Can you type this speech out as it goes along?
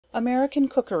American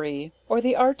Cookery, or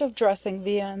the art of dressing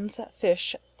viands,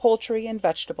 fish, poultry, and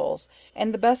vegetables,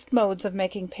 and the best modes of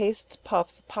making pastes,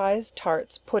 puffs, pies,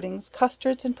 tarts, puddings,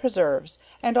 custards, and preserves,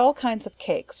 and all kinds of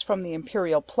cakes, from the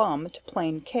imperial plum to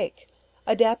plain cake,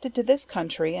 adapted to this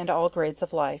country and all grades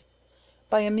of life.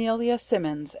 By Amelia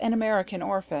Simmons, an American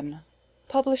orphan.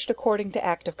 Published according to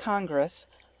Act of Congress,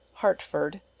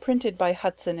 Hartford, printed by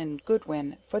Hudson and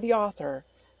Goodwin, for the author,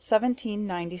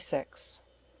 1796.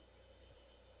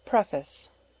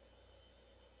 Preface.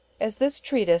 As this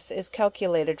treatise is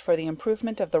calculated for the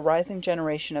improvement of the rising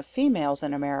generation of females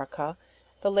in America,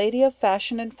 the lady of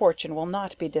fashion and fortune will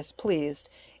not be displeased,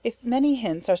 if many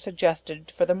hints are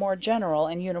suggested for the more general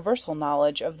and universal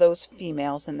knowledge of those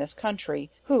females in this country,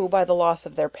 who, by the loss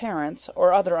of their parents,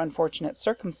 or other unfortunate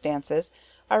circumstances,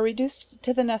 are reduced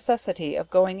to the necessity of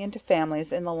going into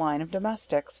families in the line of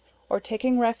domestics, or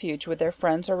taking refuge with their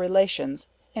friends or relations,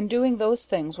 and doing those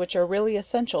things which are really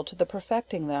essential to the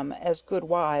perfecting them as good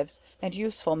wives and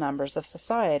useful members of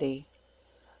society.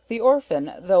 The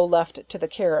orphan, though left to the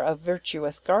care of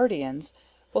virtuous guardians,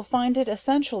 will find it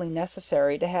essentially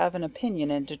necessary to have an opinion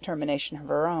and determination of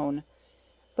her own.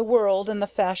 The world, and the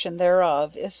fashion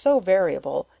thereof, is so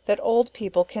variable, that old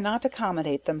people cannot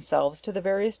accommodate themselves to the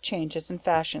various changes and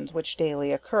fashions which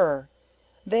daily occur.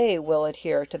 They will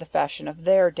adhere to the fashion of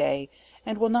their day,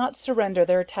 and will not surrender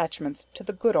their attachments to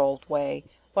the good old way,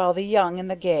 while the young and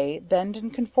the gay bend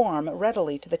and conform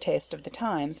readily to the taste of the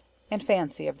times, and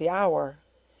fancy of the hour.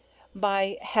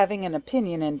 By having an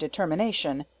opinion and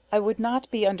determination, I would not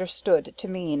be understood to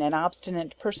mean an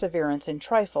obstinate perseverance in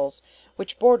trifles,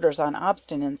 which borders on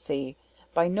obstinacy,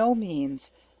 by no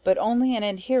means, but only an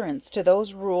adherence to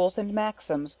those rules and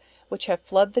maxims which have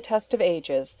flood the test of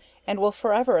ages, and will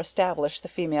forever establish the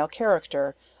female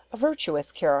character, a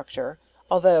virtuous character,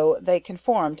 although they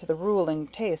conform to the ruling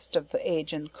taste of the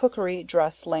age in cookery,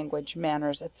 dress, language,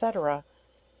 manners, etc.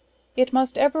 It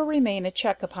must ever remain a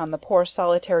check upon the poor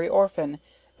solitary orphan,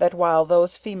 that while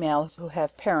those females who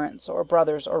have parents, or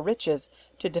brothers, or riches,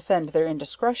 to defend their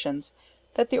indiscretions,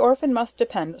 that the orphan must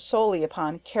depend solely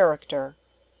upon character.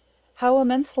 How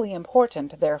immensely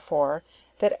important, therefore,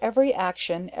 that every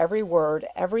action, every word,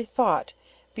 every thought,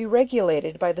 be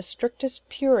regulated by the strictest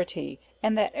purity,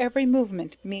 and that every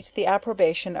movement meet the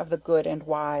approbation of the good and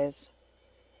wise.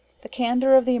 The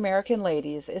candor of the American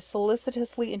ladies is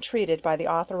solicitously entreated by the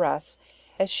authoress,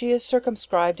 as she is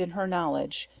circumscribed in her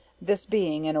knowledge, this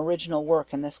being an original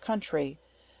work in this country.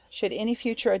 Should any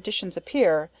future editions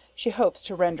appear, she hopes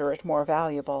to render it more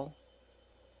valuable.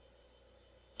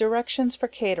 Directions for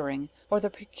catering, or the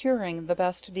procuring the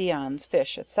best viands,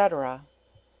 fish, etc.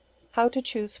 How to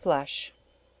choose flesh.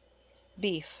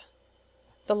 Beef.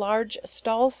 The large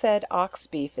stall-fed ox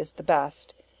beef is the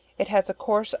best. It has a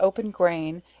coarse open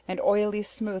grain, and oily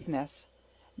smoothness.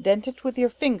 Dent it with your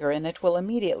finger, and it will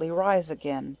immediately rise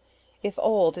again. If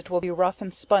old, it will be rough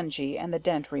and spongy, and the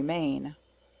dent remain.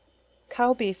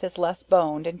 Cow beef is less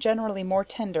boned, and generally more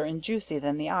tender and juicy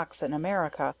than the ox in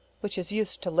America, which is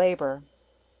used to labor.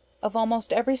 Of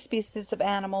almost every species of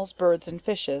animals, birds, and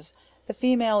fishes, the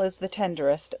female is the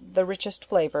tenderest, the richest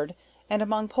flavored, and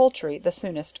among poultry the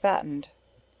soonest fattened.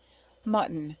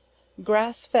 Mutton.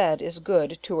 Grass-fed is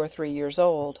good 2 or 3 years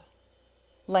old.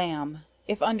 Lamb,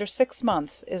 if under 6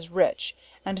 months, is rich,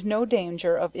 and no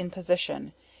danger of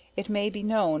imposition. It may be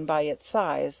known by its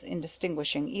size, in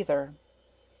distinguishing either.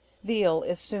 Veal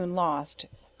is soon lost.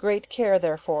 Great care,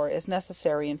 therefore, is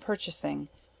necessary in purchasing.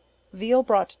 Veal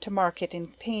brought to market in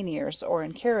panniers or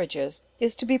in carriages,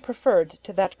 is to be preferred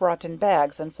to that brought in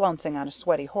bags and flouncing on a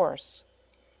sweaty horse.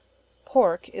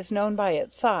 Pork is known by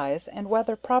its size, and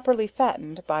whether properly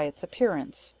fattened, by its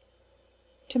appearance.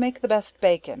 To make the best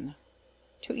bacon.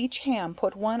 To each ham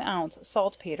put 1 ounce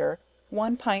saltpetre,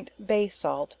 1 pint bay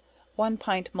salt, 1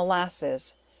 pint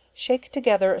molasses, shake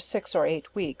together 6 or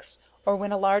 8 weeks, or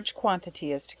when a large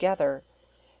quantity is together.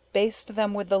 Baste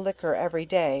them with the liquor every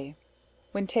day.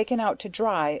 When taken out to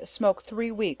dry, smoke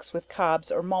 3 weeks with cobs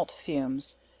or malt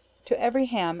fumes. To every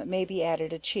ham may be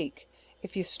added a cheek.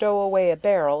 If you stow away a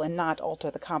barrel and not alter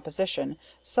the composition,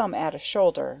 some add a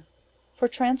shoulder. For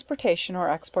transportation or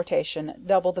exportation,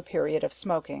 double the period of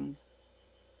smoking.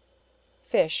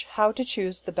 Fish, how to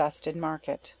choose the best in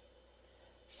market.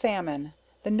 Salmon,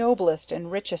 the noblest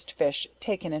and richest fish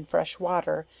taken in fresh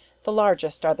water, the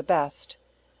largest are the best.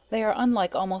 They are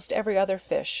unlike almost every other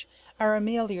fish, are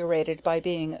ameliorated by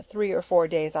being 3 or 4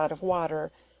 days out of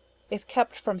water, if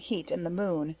kept from heat and the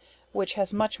moon, which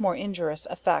has much more injurious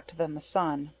effect than the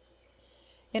sun.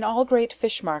 In all great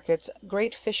fish markets,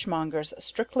 great fishmongers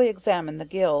strictly examine the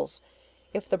gills.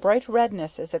 If the bright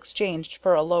redness is exchanged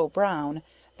for a low brown,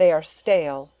 they are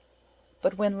stale.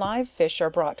 but when live fish are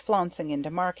brought flouncing into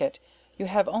market, you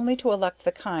have only to elect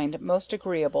the kind most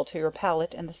agreeable to your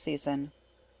palate and the season.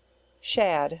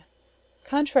 Shad.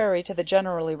 Contrary to the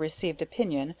generally received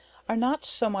opinion, are not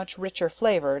so much richer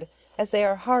flavored, as they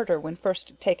are harder when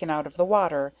first taken out of the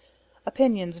water.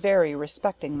 Opinions vary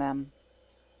respecting them.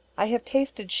 I have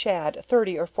tasted shad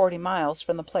 30 or 40 miles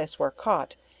from the place where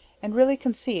caught, and really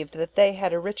conceived that they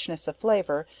had a richness of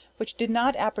flavor which did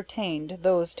not appertain to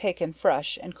those taken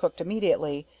fresh and cooked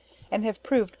immediately, and have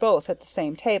proved both at the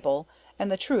same table,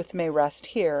 and the truth may rest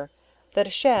here, that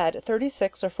a shad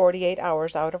 36 or 48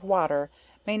 hours out of water,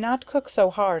 may not cook so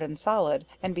hard and solid,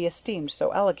 and be esteemed so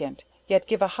elegant, yet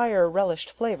give a higher relished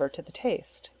flavor to the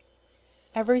taste.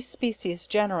 Every species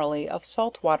generally of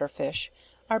salt water fish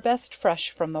are best fresh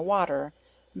from the water,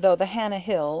 though the Hannah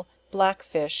Hill,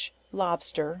 blackfish,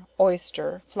 lobster,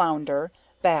 oyster, flounder,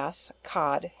 bass,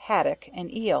 cod, haddock,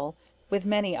 and eel, with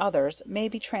many others, may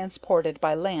be transported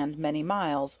by land many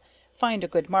miles, find a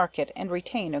good market, and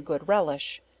retain a good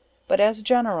relish, but as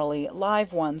generally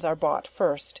live ones are bought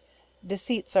first,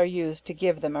 deceits are used to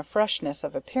give them a freshness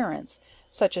of appearance,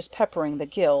 such as peppering the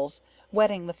gills,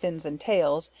 wetting the fins and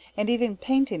tails, and even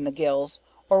painting the gills,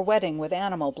 or wetting with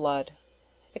animal blood.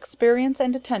 Experience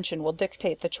and attention will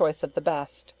dictate the choice of the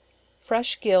best.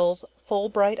 Fresh gills, full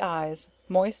bright eyes,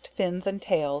 moist fins and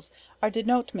tails, are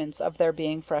denotements of their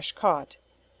being fresh caught.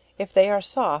 If they are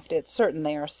soft, it's certain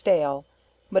they are stale,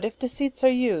 but if deceits are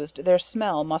used, their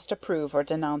smell must approve or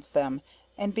denounce them,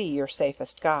 and be your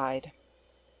safest guide.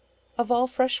 Of all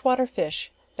freshwater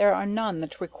fish, there are none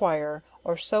that require,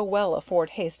 or so well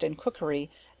afford haste in cookery,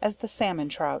 as the salmon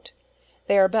trout.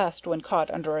 They are best when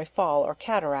caught under a fall or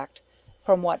cataract,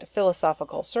 from what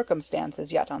philosophical circumstance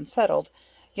is yet unsettled,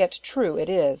 yet true it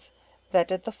is,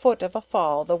 that at the foot of a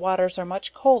fall the waters are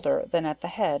much colder than at the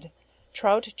head.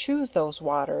 Trout choose those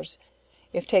waters.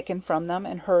 If taken from them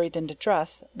and hurried into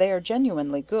dress, they are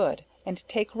genuinely good, and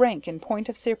take rank in point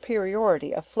of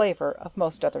superiority of flavor of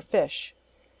most other fish.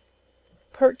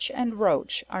 Perch and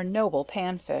roach are noble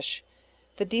pan fish.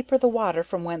 The deeper the water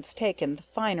from whence taken, the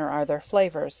finer are their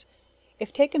flavors.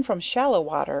 If taken from shallow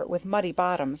water, with muddy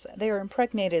bottoms, they are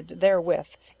impregnated therewith,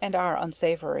 and are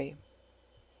unsavory.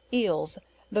 Eels,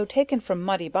 though taken from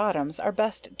muddy bottoms, are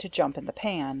best to jump in the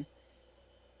pan.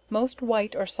 Most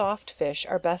white or soft fish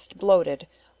are best bloated,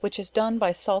 which is done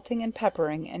by salting and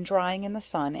peppering, and drying in the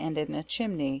sun and in a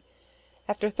chimney.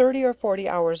 After 30 or 40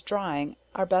 hours drying,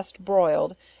 are best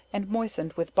broiled, and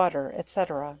moistened with butter,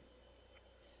 etc.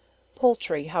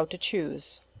 Poultry, how to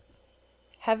choose.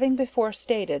 Having before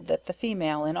stated that the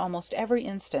female in almost every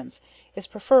instance is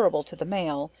preferable to the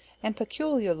male, and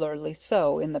peculiarly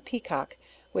so in the peacock,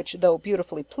 which though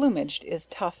beautifully plumaged is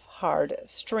tough, hard,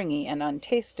 stringy, and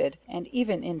untasted, and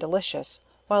even indelicious,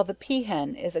 while the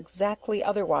peahen is exactly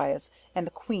otherwise, and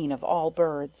the queen of all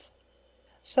birds.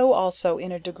 So also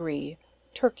in a degree,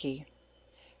 turkey.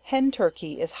 Hen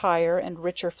turkey is higher and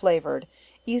richer flavored,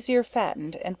 easier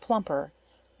fattened, and plumper.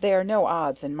 They are no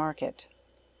odds in market.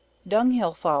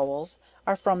 Dunghill fowls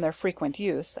are, from their frequent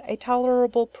use, a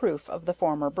tolerable proof of the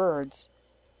former birds.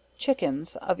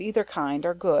 Chickens, of either kind,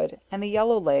 are good, and the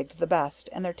yellow-legged the best,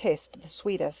 and their taste the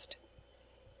sweetest.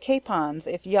 Capons,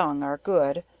 if young, are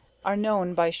good, are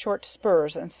known by short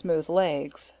spurs and smooth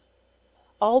legs.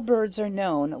 All birds are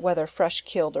known, whether fresh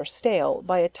killed or stale,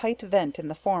 by a tight vent in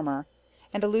the former,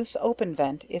 and a loose open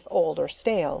vent if old or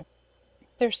stale.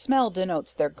 Their smell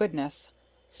denotes their goodness.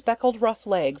 Speckled rough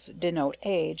legs denote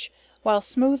age, while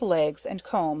smooth legs and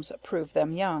combs prove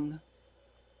them young.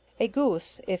 A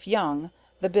goose, if young,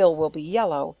 the bill will be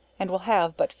yellow, and will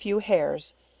have but few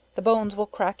hairs, the bones will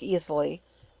crack easily,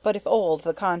 but if old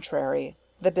the contrary,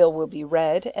 the bill will be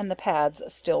red, and the pads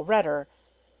still redder,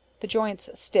 the joints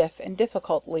stiff and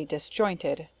difficultly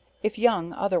disjointed, if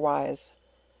young otherwise.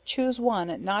 Choose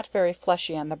one not very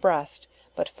fleshy on the breast,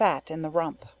 but fat in the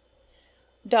rump.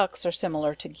 Ducks are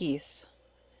similar to geese.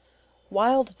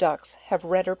 Wild ducks have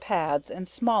redder pads, and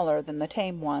smaller than the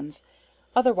tame ones,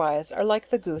 otherwise are like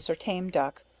the goose or tame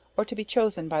duck, or to be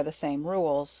chosen by the same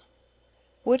rules.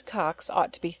 Woodcocks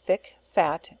ought to be thick,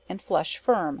 fat, and flesh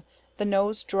firm, the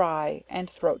nose dry, and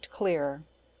throat clear.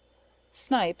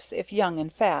 Snipes, if young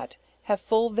and fat, have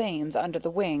full veins under the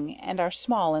wing, and are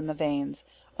small in the veins,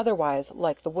 otherwise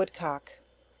like the woodcock.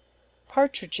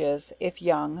 Partridges, if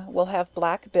young, will have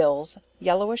black bills,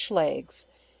 yellowish legs.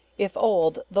 If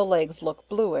old, the legs look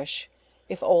bluish.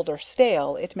 If old or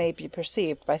stale, it may be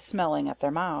perceived by smelling at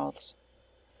their mouths.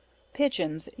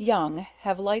 Pigeons, young,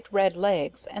 have light red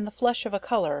legs, and the flesh of a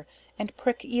color, and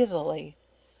prick easily.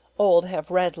 Old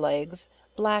have red legs,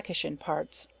 blackish in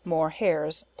parts, more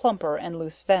hairs, plumper and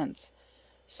loose vents.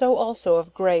 so also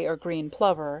of gray or green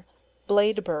plover,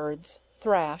 blade birds,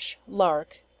 thrash,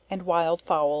 lark, and wild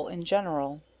fowl in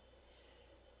general.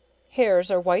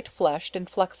 Hares are white fleshed and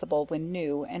flexible when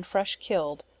new, and fresh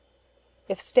killed.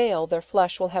 If stale, their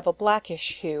flesh will have a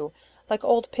blackish hue, like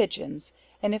old pigeons,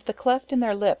 and if the cleft in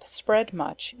their lip spread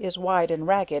much, is wide and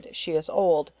ragged, she is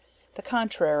old, the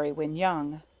contrary when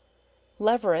young.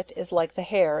 Leveret is like the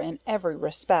hare in every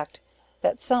respect,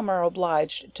 that some are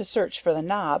obliged to search for the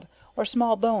knob, or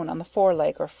small bone on the fore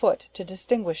leg or foot, to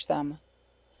distinguish them.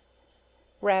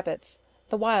 Rabbits,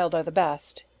 the wild are the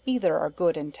best, either are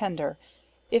good and tender.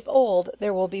 If old,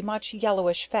 there will be much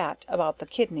yellowish fat about the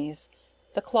kidneys,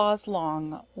 the claws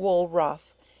long, wool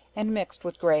rough, and mixed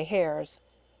with gray hairs.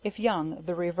 If young,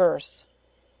 the reverse.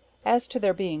 As to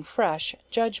their being fresh,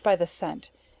 judge by the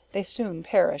scent, they soon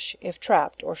perish, if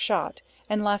trapped or shot,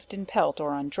 and left in pelt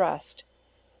or undressed.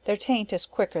 Their taint is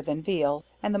quicker than veal,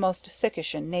 and the most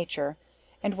sickish in nature,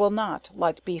 and will not,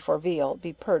 like beef or veal,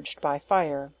 be purged by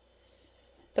fire.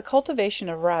 The cultivation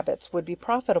of rabbits would be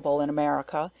profitable in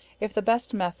America, if the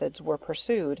best methods were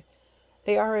pursued.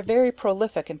 They are a very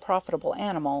prolific and profitable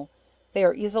animal. They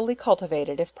are easily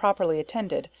cultivated if properly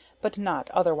attended, but not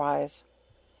otherwise.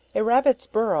 A rabbit's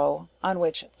burrow, on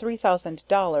which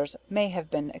 $3000 may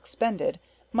have been expended,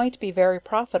 might be very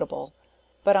profitable,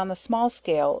 but on the small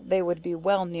scale they would be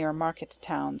well near market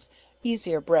towns,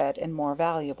 easier bred and more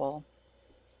valuable.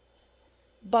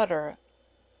 Butter.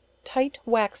 Tight,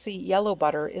 waxy, yellow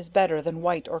butter is better than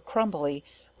white or crumbly,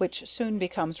 which soon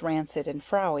becomes rancid and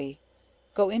frowy.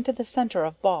 Go into the centre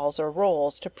of balls or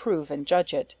rolls to prove and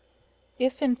judge it.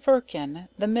 If in firkin,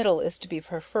 the middle is to be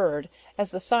preferred,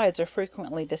 as the sides are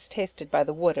frequently distasted by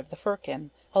the wood of the firkin,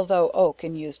 although oak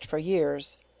and used for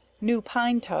years. New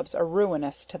pine tubs are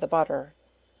ruinous to the butter.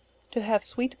 To have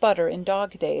sweet butter in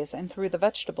dog days and through the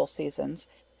vegetable seasons,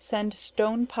 send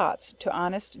stone pots to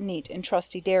honest, neat, and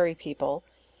trusty dairy people,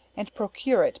 and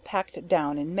procure it packed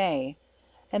down in May,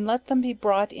 and let them be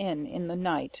brought in the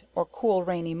night, or cool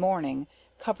rainy morning,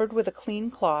 covered with a clean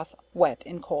cloth, wet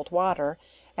in cold water,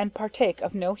 and partake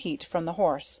of no heat from the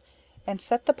horse, and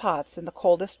set the pots in the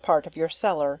coldest part of your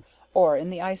cellar, or in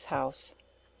the ice house.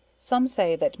 Some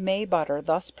say that May butter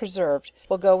thus preserved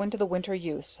will go into the winter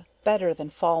use, better than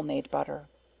fall made butter.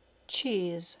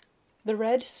 Cheese. The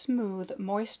red, smooth,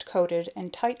 moist coated,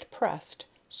 and tight pressed,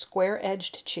 square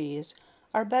edged cheese,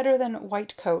 are better than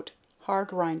white coat,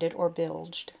 hard rinded or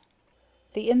bilged.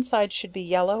 The inside should be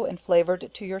yellow and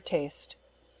flavored to your taste.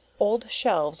 Old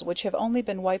shelves which have only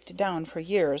been wiped down for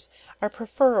years, are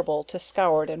preferable to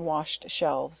scoured and washed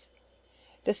shelves.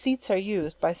 Deceits are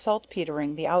used by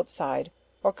saltpeatering the outside,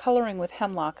 or coloring with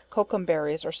hemlock,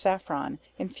 cocumberries, or saffron,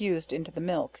 infused into the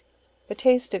milk. The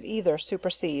taste of either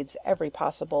supersedes every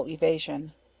possible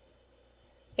evasion.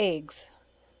 Eggs.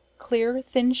 Clear,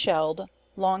 thin shelled,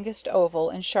 longest oval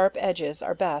and sharp edges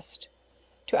are best.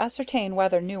 To ascertain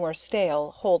whether new or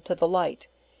stale, hold to the light.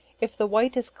 If the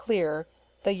white is clear,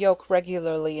 the yolk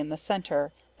regularly in the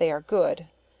centre, they are good,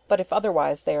 but if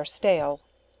otherwise they are stale.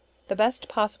 The best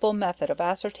possible method of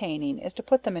ascertaining is to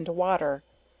put them into water.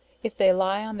 If they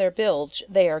lie on their bilge,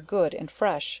 they are good and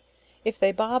fresh. If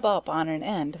they bob up on an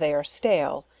end, they are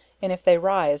stale, and if they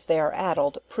rise, they are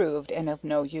addled, proved, and of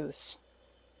no use.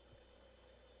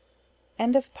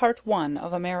 End of Part 1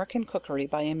 of American Cookery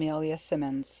by Amelia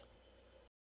Simmons.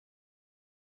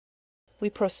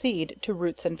 We proceed to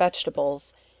roots and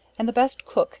vegetables, and the best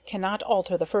cook cannot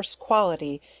alter the first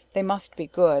quality, they must be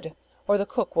good, or the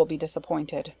cook will be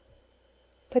disappointed.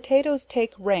 Potatoes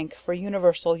take rank for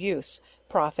universal use,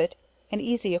 profit, and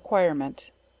easy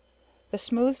acquirement. The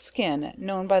smooth skin,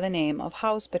 known by the name of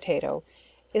house potato,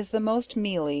 is the most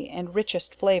mealy and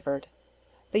richest flavored.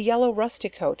 The yellow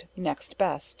rusticoat next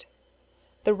best.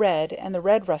 The red and the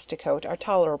red rusticoat are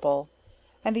tolerable,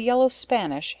 and the yellow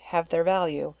Spanish have their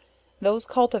value. Those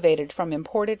cultivated from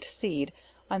imported seed,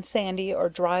 on sandy or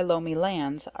dry loamy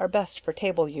lands, are best for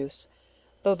table use,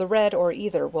 though the red or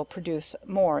either will produce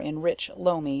more in rich,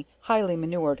 loamy, highly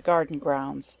manured garden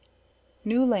grounds.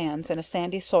 New lands and a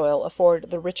sandy soil afford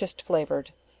the richest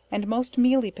flavored, and most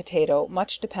mealy potato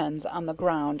much depends on the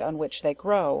ground on which they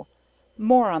grow,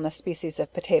 more on the species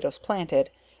of potatoes planted,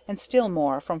 and still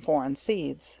more from foreign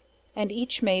seeds, and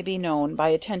each may be known by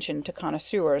attention to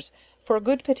connoisseurs, for a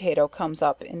good potato comes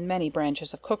up in many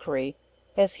branches of cookery,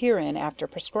 as hereinafter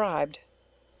prescribed.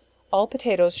 All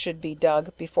potatoes should be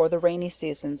dug before the rainy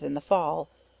seasons in the fall,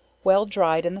 well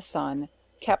dried in the sun,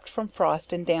 kept from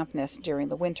frost and dampness during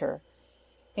the winter.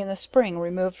 In the spring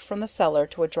removed from the cellar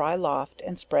to a dry loft,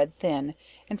 and spread thin,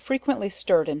 and frequently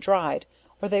stirred and dried,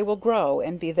 or they will grow,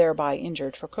 and be thereby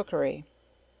injured for cookery.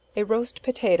 A roast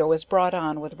potato is brought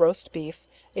on with roast beef,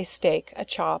 a steak, a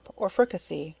chop, or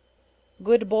fricassee.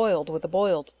 Good boiled with a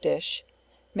boiled dish.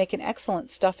 Make an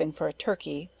excellent stuffing for a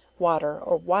turkey, water,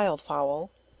 or wild fowl.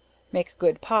 Make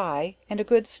good pie, and a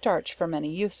good starch for many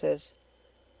uses.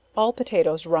 All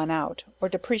potatoes run out, or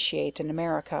depreciate in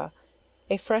America.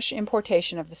 A fresh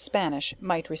importation of the Spanish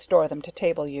might restore them to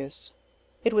table use.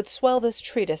 It would swell this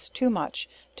treatise too much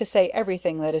to say every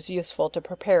thing that is useful to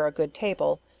prepare a good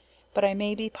table, but I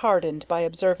may be pardoned by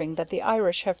observing that the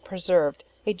Irish have preserved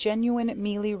a genuine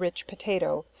mealy rich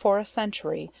potato for a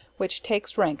century, which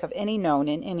takes rank of any known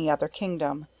in any other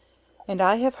kingdom, and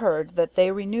I have heard that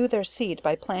they renew their seed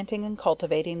by planting and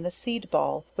cultivating the seed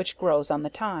ball which grows on the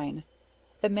tine.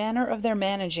 The manner of their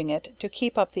managing it to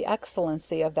keep up the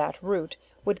excellency of that root,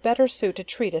 would better suit a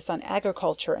treatise on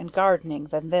agriculture and gardening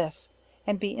than this,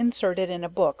 and be inserted in a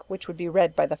book which would be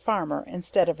read by the farmer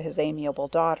instead of his amiable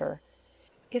daughter.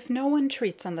 If no one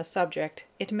treats on the subject,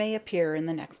 it may appear in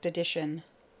the next edition.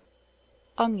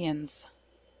 Onions.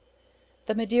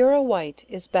 The Madeira white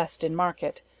is best in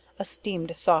market,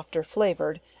 esteemed softer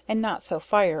flavored, and not so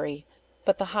fiery,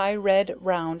 but the high red,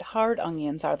 round, hard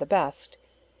onions are the best.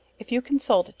 If you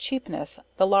consult cheapness,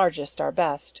 the largest are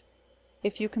best.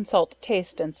 If you consult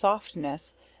taste and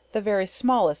softness, the very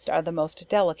smallest are the most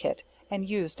delicate, and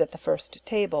used at the first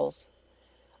tables.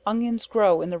 Onions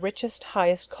grow in the richest,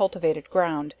 highest cultivated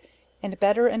ground, and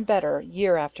better,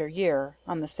 year after year,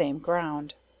 on the same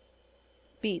ground.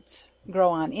 Beets grow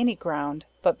on any ground,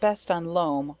 but best on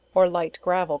loam, or light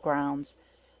gravel grounds.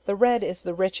 The red is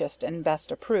the richest and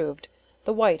best approved,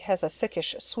 the white has a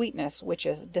sickish sweetness which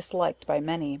is disliked by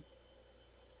many.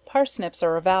 Parsnips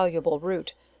are a valuable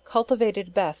root,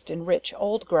 cultivated best in rich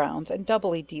old grounds and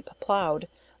doubly deep plowed,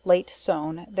 late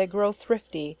sown, they grow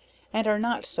thrifty, and are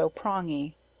not so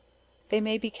prongy. They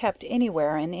may be kept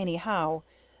anywhere and any how,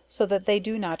 so that they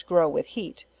do not grow with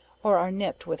heat, or are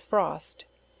nipped with frost.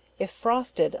 If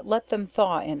frosted, let them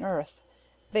thaw in earth.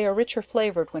 They are richer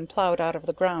flavored when plowed out of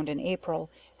the ground in April,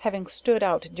 having stood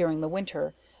out during the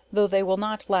winter, though they will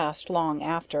not last long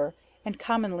after, and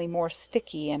commonly more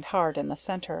sticky and hard in the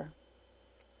centre.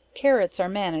 Carrots are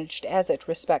managed as it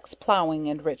respects plowing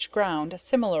and rich ground,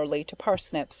 similarly to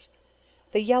parsnips.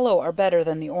 The yellow are better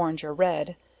than the orange or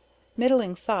red.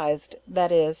 Middling sized,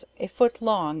 that is, a foot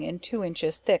long and 2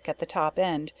 inches thick at the top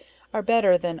end, are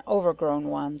better than overgrown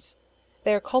ones.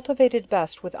 They are cultivated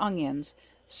best with onions,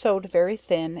 sowed very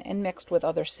thin and mixed with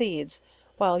other seeds,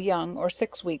 while young or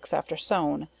 6 weeks after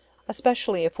sown,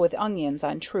 especially if with onions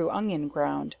on true onion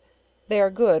ground. They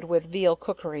are good with veal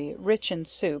cookery, rich in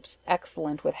soups,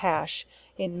 excellent with hash,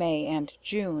 in May and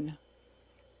June.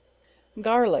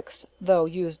 Garlicks, though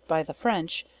used by the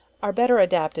French, are better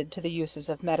adapted to the uses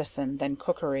of medicine than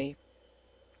cookery.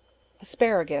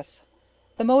 Asparagus.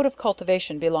 The mode of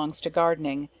cultivation belongs to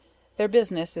gardening. Their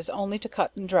business is only to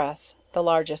cut and dress, the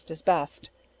largest is best.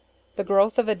 The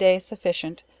growth of a day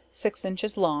sufficient, 6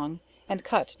 inches long, and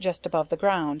cut just above the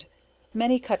ground.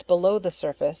 Many cut below the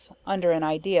surface, under an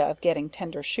idea of getting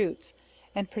tender shoots,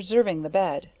 and preserving the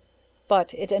bed,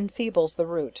 but it enfeebles the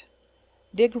root.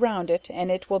 Dig round it,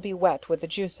 and it will be wet with the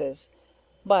juices,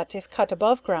 but if cut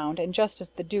above ground, and just as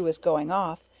the dew is going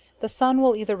off, the sun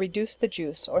will either reduce the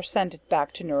juice, or send it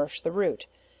back to nourish the root.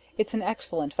 It's an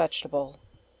excellent vegetable.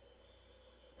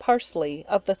 Parsley,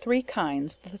 of the 3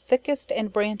 kinds, the thickest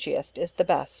and branchiest is the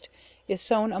best, is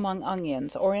sown among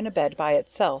onions, or in a bed by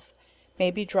itself, may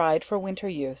be dried for winter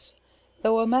use,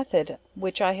 though a method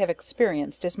which I have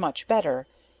experienced is much better.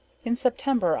 In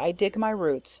September I dig my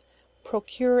roots,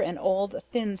 procure an old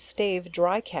thin stave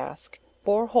dry cask,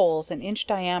 bore holes an inch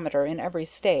diameter in every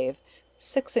stave,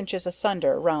 6 inches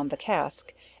asunder round the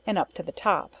cask, and up to the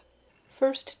top.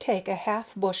 First take a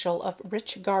half bushel of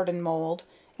rich garden mould,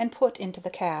 and put into the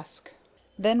cask.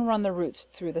 Then run the roots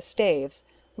through the staves,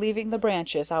 leaving the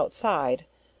branches outside.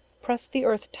 Press the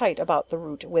earth tight about the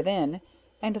root within,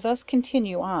 and thus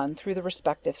continue on through the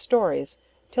respective stories,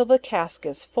 till the cask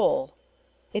is full.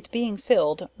 It being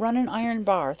filled, run an iron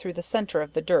bar through the centre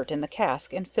of the dirt in the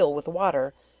cask, and fill with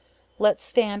water. Let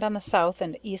stand on the south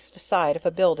and east side of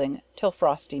a building till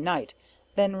frosty night,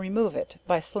 then remove it,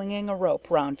 by slinging a rope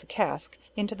round the cask,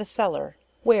 into the cellar,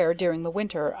 where, during the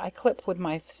winter, I clip with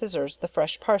my scissors the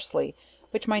fresh parsley,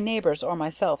 which my neighbours or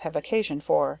myself have occasion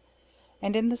for,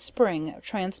 and in the spring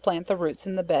transplant the roots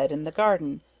in the bed in the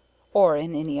garden, or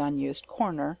in any unused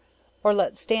corner, or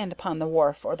let stand upon the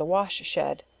wharf or the wash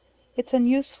shed. It's an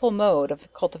useful mode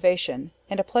of cultivation,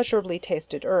 and a pleasurably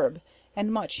tasted herb,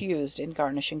 and much used in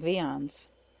garnishing viands.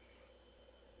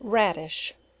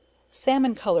 Radish.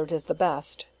 Salmon colored is the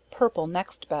best, purple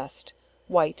next best,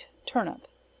 white, turnip.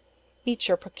 Each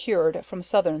are procured from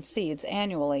southern seeds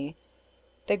annually.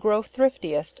 They grow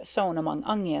thriftiest sown among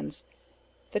onions.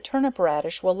 The turnip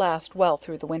radish will last well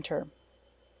through the winter.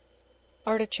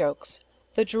 Artichokes.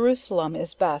 The Jerusalem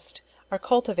is best, are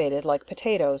cultivated like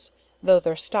potatoes, though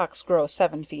their stalks grow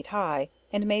 7 feet high,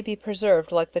 and may be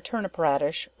preserved like the turnip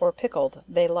radish, or pickled,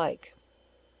 they like.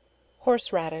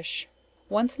 Horse radish.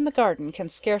 Once in the garden can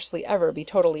scarcely ever be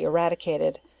totally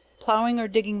eradicated. Plowing or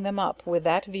digging them up with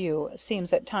that view,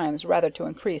 seems at times rather to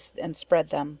increase and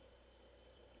spread them.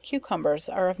 Cucumbers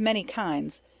are of many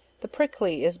kinds. The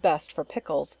prickly is best for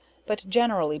pickles, but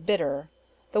generally bitter.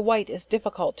 The white is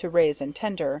difficult to raise and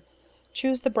tender.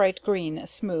 Choose the bright green,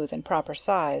 smooth and proper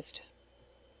sized.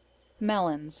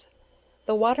 Melons.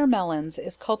 The water melons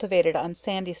is cultivated on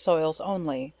sandy soils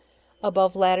only.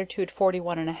 Above latitude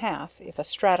 41½ if a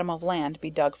stratum of land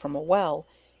be dug from a well,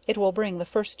 it will bring the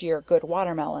first year good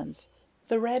watermelons.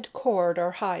 The red cord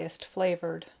are highest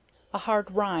flavored. A hard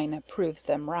rind proves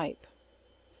them ripe.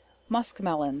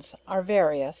 Muskmelons are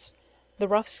various. The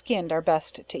rough skinned are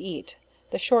best to eat.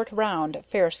 The short round,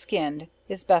 fair skinned,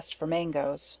 is best for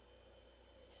mangoes.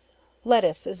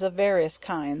 Lettuce is of various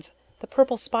kinds. The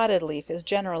purple spotted leaf is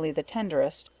generally the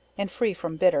tenderest, and free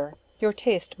from bitter. Your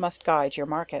taste must guide your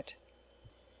market.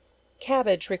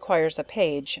 Cabbage requires a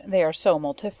page, they are so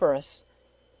multifarious.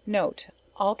 Note,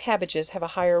 all cabbages have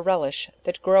a higher relish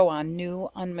that grow on new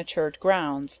unmatured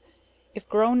grounds. If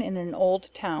grown in an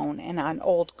old town and on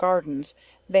old gardens,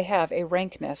 they have a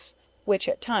rankness, which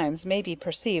at times may be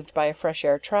perceived by a fresh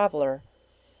air traveller.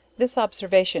 This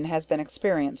observation has been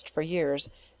experienced for years,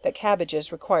 that cabbages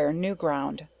require new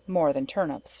ground, more than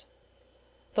turnips.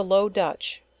 The Low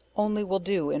Dutch, only will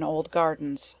do in old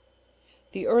gardens.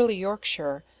 The Early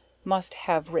Yorkshire, must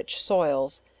have rich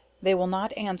soils. They will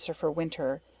not answer for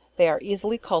winter. They are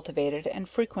easily cultivated, and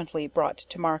frequently brought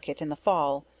to market in the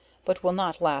fall, but will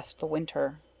not last the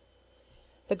winter.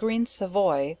 The Green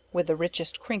Savoy, with the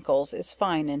richest crinkles, is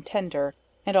fine and tender,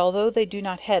 and although they do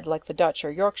not head like the Dutch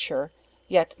or Yorkshire,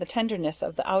 yet the tenderness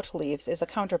of the out leaves is a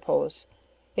counterpoise.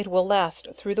 It will last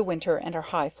through the winter and are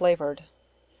high flavored.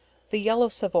 The Yellow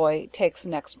Savoy takes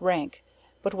next rank,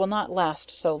 but will not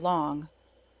last so long.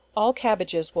 All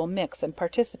cabbages will mix and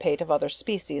participate of other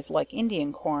species, like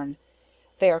Indian corn.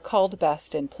 They are culled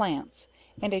best in plants,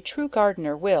 and a true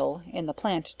gardener will, in the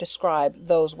plant describe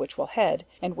those which will head,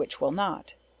 and which will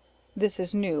not. This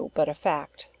is new, but a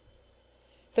fact.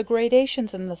 The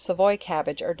gradations in the Savoy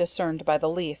cabbage are discerned by the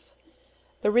leaf.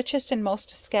 The richest and most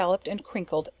scalloped and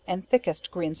crinkled and thickest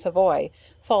green Savoy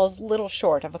falls little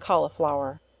short of a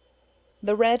cauliflower.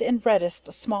 The red and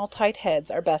reddest small tight heads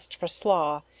are best for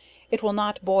slaw. It will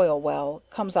not boil well,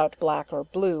 comes out black or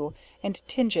blue, and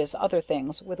tinges other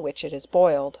things with which it is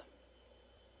boiled.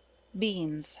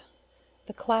 Beans.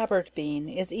 The clabbered bean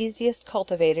is easiest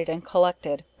cultivated and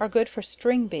collected, are good for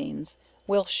string beans,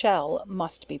 will shell,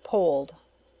 must be polled.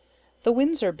 The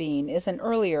Windsor bean is an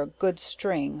earlier good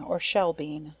string or shell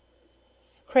bean.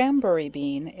 Cranberry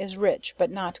bean is rich but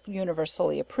not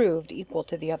universally approved equal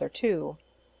to the other two.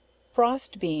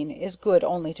 Frost bean is good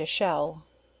only to shell.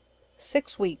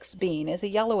 6 weeks bean is a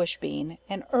yellowish bean,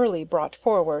 and early brought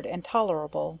forward and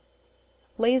tolerable.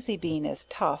 Lazy bean is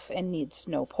tough and needs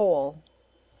no pole.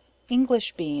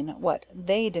 English bean, what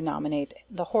they denominate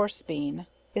the horse bean,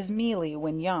 is mealy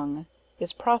when young,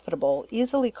 is profitable,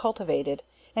 easily cultivated,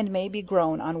 and may be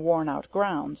grown on worn out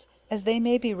grounds. As they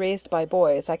may be raised by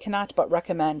boys, I cannot but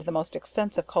recommend the most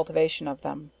extensive cultivation of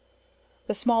them.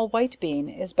 The small white bean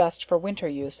is best for winter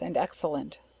use, and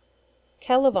excellent.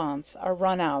 Calivantes are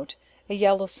run out, a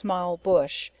yellow small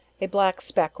bush, a black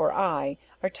speck or eye,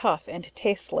 are tough and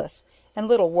tasteless, and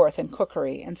little worth in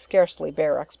cookery, and scarcely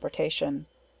bear exportation.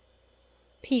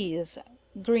 Peas,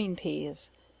 green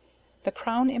peas. The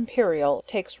crown imperial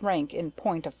takes rank in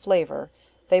point of flavor.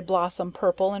 They blossom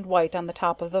purple and white on the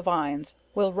top of the vines,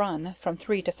 will run from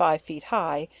 3 to 5 feet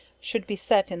high, should be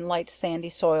set in light sandy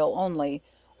soil only,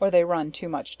 or they run too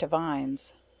much to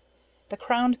vines. The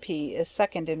crowned pea is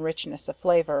second in richness of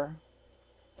flavor.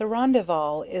 The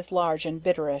rondeval is large and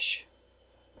bitterish.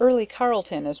 Early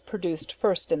Carlton is produced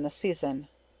first in the season.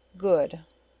 Good.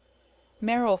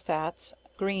 Marrowfats,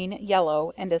 green,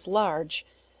 yellow, and is large,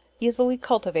 easily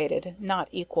cultivated, not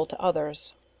equal to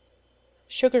others.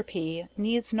 Sugar pea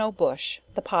needs no bush,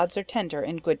 the pods are tender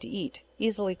and good to eat,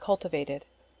 easily cultivated.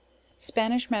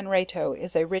 Spanish manratto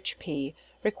is a rich pea,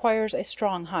 requires a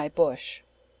strong high bush.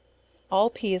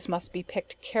 All peas must be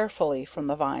picked carefully from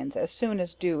the vines as soon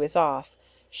as dew is off,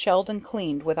 shelled and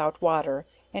cleaned without water,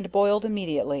 and boiled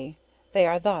immediately. They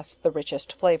are thus the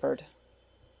richest flavored.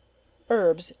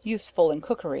 Herbs useful in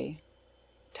cookery.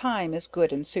 Thyme is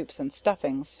good in soups and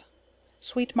stuffings.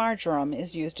 Sweet marjoram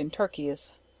is used in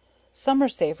turkeys. Summer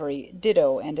savory,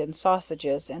 ditto and in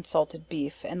sausages and salted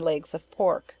beef and legs of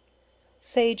pork.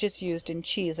 Sage is used in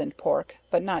cheese and pork,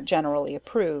 but not generally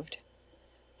approved.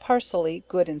 Parsley,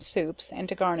 good in soups, and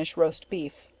to garnish roast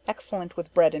beef, excellent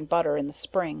with bread and butter in the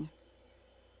spring.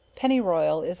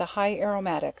 Pennyroyal is a high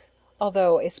aromatic,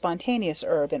 although a spontaneous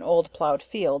herb in old plowed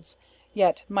fields,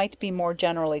 yet might be more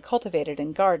generally cultivated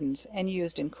in gardens, and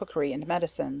used in cookery and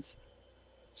medicines.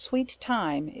 Sweet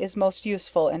thyme is most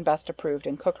useful and best approved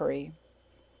in cookery.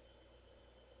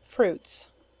 Fruits.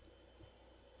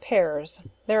 Pears.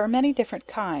 There are many different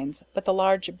kinds, but the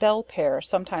large bell pear,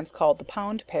 sometimes called the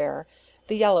pound pear,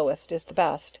 the yellowest is the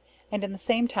best, and in the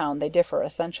same town they differ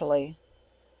essentially.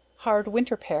 Hard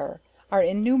winter pear, are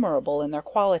innumerable in their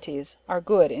qualities, are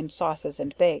good in sauces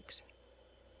and baked.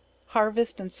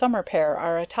 Harvest and summer pear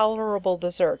are a tolerable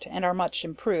dessert, and are much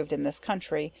improved in this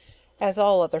country, as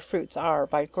all other fruits are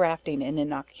by grafting and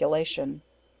inoculation.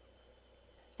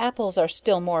 Apples are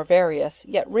still more various,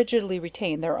 yet rigidly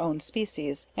retain their own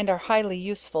species, and are highly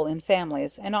useful in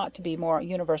families, and ought to be more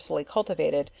universally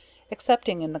cultivated,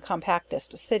 excepting in the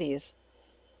compactest cities.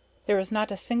 There is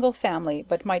not a single family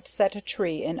but might set a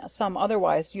tree in some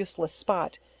otherwise useless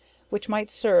spot, which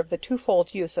might serve the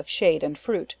twofold use of shade and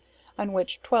fruit, on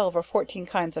which 12 or 14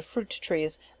 kinds of fruit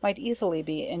trees might easily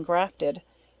be engrafted,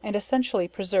 and essentially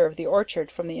preserve the orchard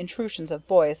from the intrusions of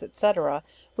boys, etc.,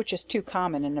 which is too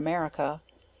common in America.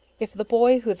 If the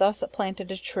boy who thus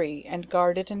planted a tree, and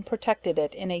guarded and protected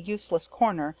it in a useless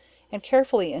corner, and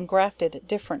carefully engrafted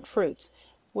different fruits,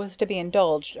 was to be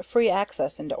indulged free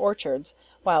access into orchards,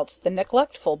 whilst the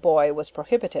neglectful boy was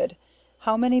prohibited,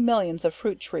 how many millions of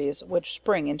fruit trees would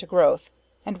spring into growth,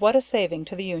 and what a saving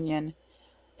to the Union!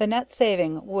 The net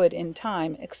saving would in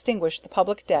time extinguish the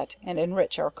public debt, and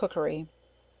enrich our cookery.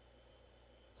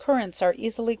 Currants are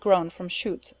easily grown from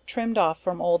shoots trimmed off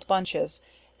from old bunches,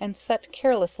 and set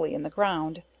carelessly in the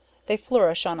ground. They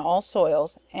flourish on all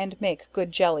soils, and make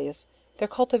good jellies. Their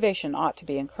cultivation ought to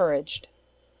be encouraged.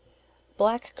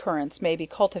 Black currants may be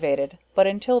cultivated, but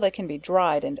until they can be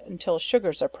dried, and until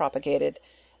sugars are propagated,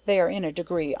 they are in a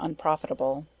degree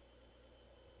unprofitable.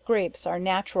 Grapes are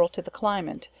natural to the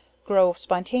climate, grow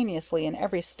spontaneously in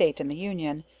every state in the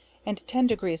Union, and 10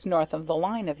 degrees north of the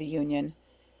line of the Union.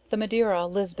 The Madeira,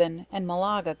 Lisbon, and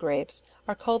Malaga grapes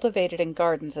are cultivated in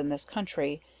gardens in this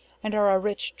country, and are a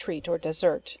rich treat or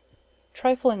dessert.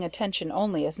 Trifling attention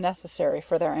only is necessary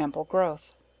for their ample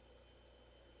growth.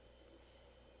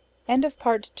 End of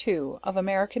Part 2 of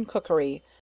American Cookery.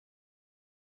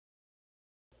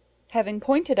 Having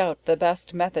pointed out the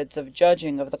best methods of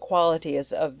judging of the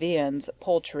qualities of viands,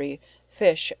 poultry,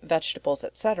 fish, vegetables,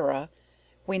 etc.,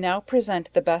 we now present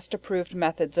the best approved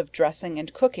methods of dressing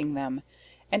and cooking them,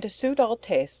 and to suit all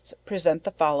tastes, present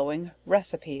the following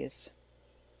recipes.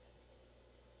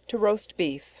 To roast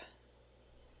beef.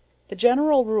 The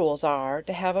general rules are,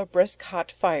 to have a brisk hot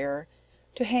fire,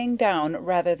 to hang down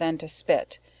rather than to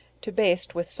spit, to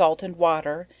baste with salt and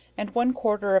water, and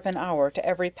 1/4 of an hour to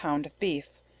every pound of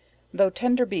beef, though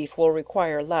tender beef will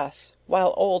require less,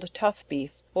 while old tough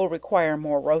beef will require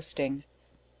more roasting.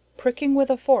 Pricking with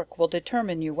a fork will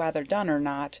determine you whether done or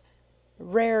not.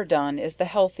 Rare done is the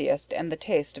healthiest and the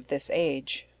taste of this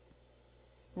age.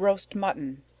 Roast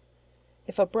mutton.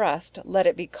 If a breast, let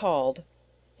it be called;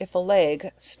 if a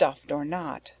leg, stuffed or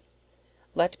not.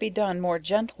 Let be done more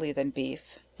gently than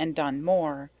beef, and done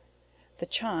more. The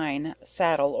chine,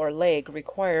 saddle, or leg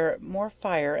require more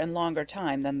fire and longer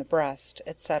time than the breast,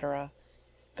 etc.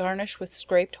 Garnish with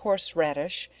scraped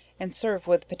horseradish, and serve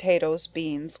with potatoes,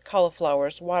 beans,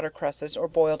 cauliflowers, watercresses, or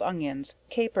boiled onions,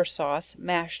 caper sauce,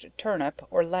 mashed turnip,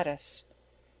 or lettuce.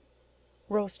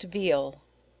 Roast veal.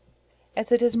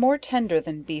 As it is more tender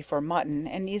than beef or mutton,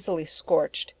 and easily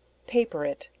scorched, paper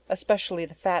it, especially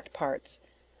the fat parts,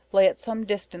 lay it some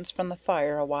distance from the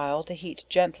fire a while to heat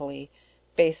gently,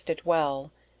 baste it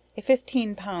well. A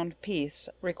 15-pound piece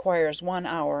requires 1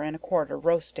 hour and 1/4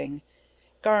 roasting.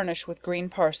 Garnish with green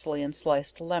parsley and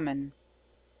sliced lemon.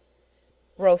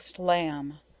 Roast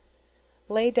lamb.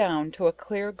 Lay down to a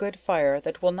clear good fire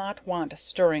that will not want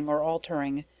stirring or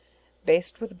altering.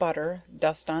 Baste with butter,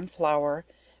 dust on flour,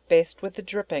 baste with the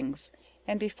drippings,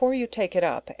 and before you take it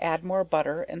up, add more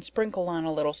butter, and sprinkle on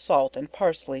a little salt and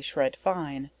parsley shred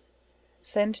fine.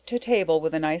 Send to table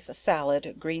with a nice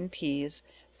salad, green peas,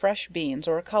 fresh beans,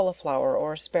 or a cauliflower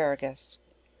or asparagus.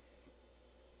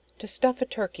 To stuff a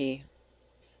turkey.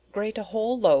 Grate a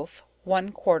whole loaf,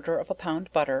 1/4 of a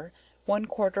pound butter,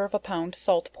 1/4 of a pound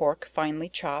salt pork finely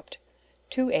chopped,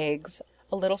 2 eggs,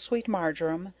 a little sweet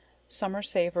marjoram, summer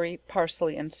savory,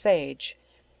 parsley and sage,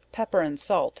 pepper and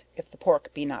salt, if the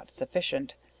pork be not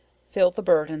sufficient. Fill the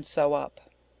bird and sew up.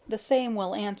 The same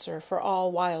will answer for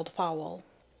all wild fowl.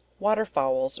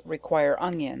 Waterfowls require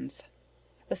onions.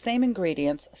 The same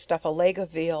ingredients stuff a leg of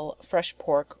veal, fresh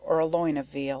pork, or a loin of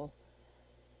veal.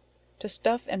 To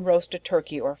stuff and roast a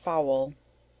turkey or fowl.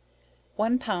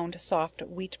 1 pound soft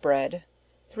wheat bread,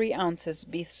 3 ounces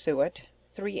beef suet,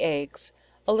 3 eggs,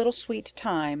 a little sweet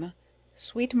thyme,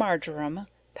 sweet marjoram,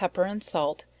 pepper and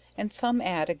salt, and some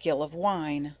add a gill of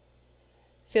wine.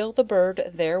 Fill the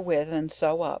bird therewith and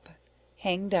sew up.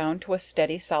 Hang down to a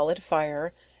steady solid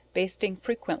fire, basting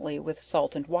frequently with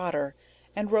salt and water,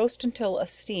 and roast until a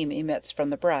steam emits from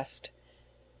the breast.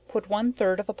 Put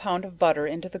 1/3 of a pound of butter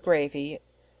into the gravy,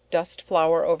 dust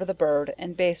flour over the bird,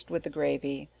 and baste with the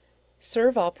gravy.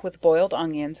 Serve up with boiled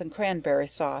onions and cranberry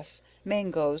sauce,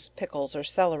 mangoes, pickles or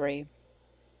celery.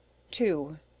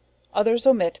 2. Others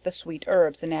omit the sweet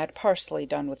herbs and add parsley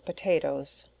done with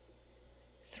potatoes.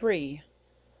 3.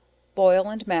 Boil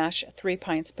and mash 3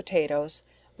 pints potatoes,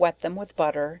 wet them with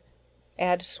butter,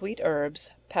 add sweet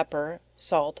herbs, pepper,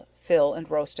 salt, fill and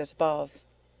roast as above.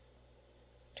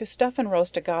 To stuff and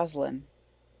roast a goslin.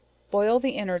 Boil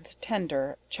the innards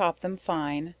tender, chop them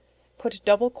fine, put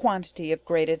double quantity of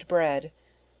grated bread,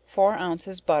 4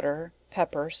 ounces butter,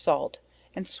 pepper, salt,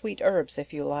 and sweet herbs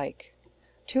if you like.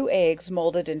 2 eggs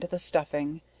moulded into the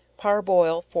stuffing,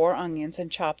 parboil 4 onions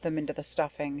and chop them into the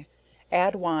stuffing,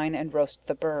 add wine and roast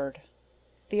the bird.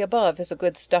 The above is a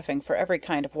good stuffing for every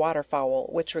kind of waterfowl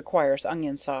which requires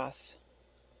onion sauce.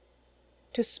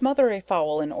 To smother a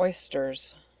fowl in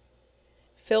oysters.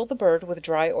 Fill the bird with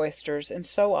dry oysters and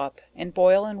sew up, and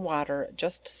boil in water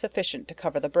just sufficient to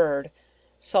cover the bird,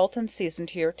 salt and season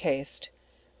to your taste.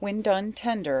 When done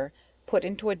tender, put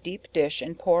into a deep dish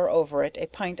and pour over it a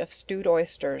pint of stewed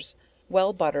oysters,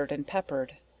 well buttered and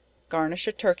peppered. Garnish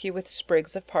a turkey with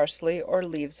sprigs of parsley or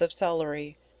leaves of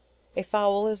celery. A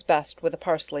fowl is best with a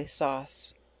parsley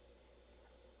sauce.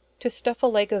 To stuff a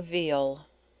leg of veal.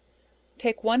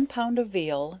 Take 1 pound of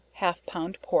veal, 1/2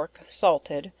 pound pork,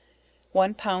 salted,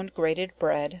 1 pound grated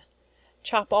bread,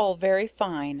 chop all very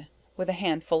fine, with a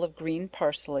handful of green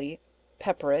parsley,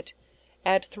 pepper it,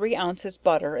 add 3 ounces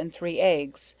butter and 3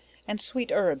 eggs, and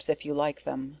sweet herbs if you like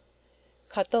them.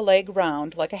 Cut the leg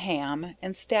round like a ham,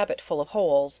 and stab it full of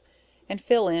holes, and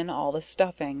fill in all the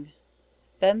stuffing.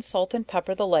 Then salt and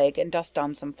pepper the leg and dust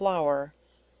on some flour.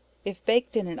 If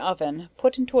baked in an oven,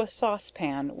 put into a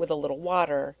saucepan with a little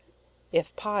water.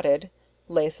 If potted,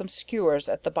 lay some skewers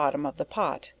at the bottom of the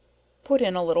pot. Put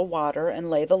in a little water and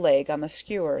lay the leg on the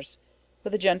skewers.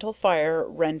 With a gentle fire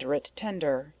render it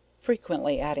tender,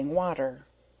 frequently adding water.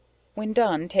 When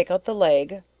done, take out the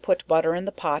leg, put butter in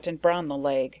the pot and brown the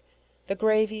leg. The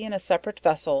gravy in a separate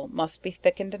vessel must be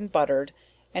thickened and buttered,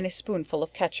 and a spoonful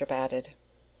of ketchup added.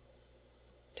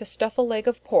 To stuff a leg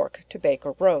of pork to bake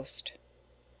or roast.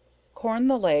 Corn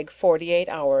the leg 48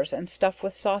 hours and stuff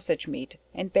with sausage meat,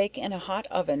 and bake in a hot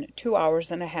oven 2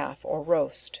 hours and a half, or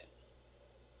roast.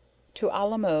 To a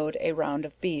la mode a round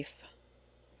of beef.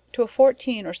 To a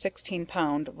 14 or 16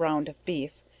 pound round of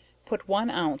beef, put 1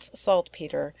 ounce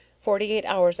saltpetre, 48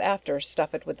 hours after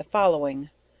stuff it with the following: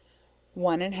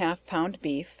 1 1/2 pound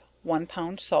beef, 1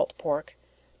 pound salt pork,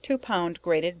 2 pound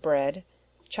grated bread,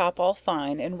 chop all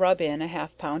fine and rub in a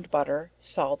 1/2 pound butter,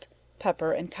 salt,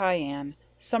 pepper and cayenne,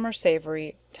 summer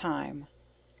savory, thyme.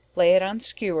 Lay it on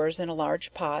skewers in a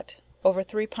large pot, over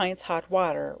 3 pints hot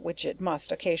water, which it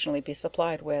must occasionally be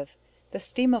supplied with, the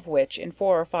steam of which in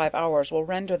 4 or 5 hours will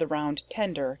render the round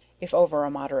tender, if over a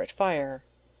moderate fire.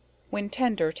 When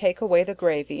tender, take away the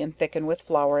gravy and thicken with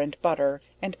flour and butter,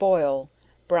 and boil,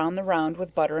 brown the round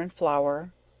with butter and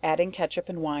flour, adding ketchup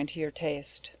and wine to your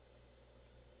taste.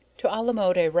 To a la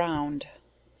mode a round.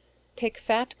 Take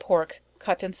fat pork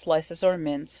cut in slices or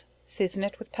mince, season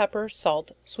it with pepper,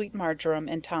 salt, sweet marjoram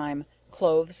and thyme,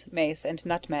 cloves, mace and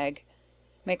nutmeg.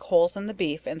 Make holes in the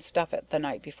beef and stuff it the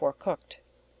night before cooked.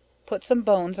 Put some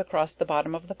bones across the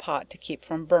bottom of the pot to keep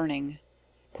from burning.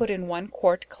 Put in 1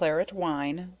 quart claret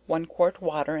wine, 1 quart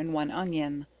water and 1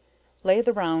 onion. Lay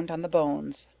the round on the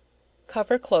bones.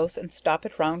 Cover close and stop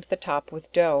it round the top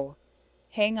with dough.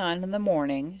 Hang on in the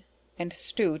morning, and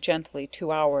stew gently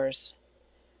 2 hours.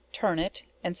 Turn it,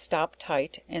 and stop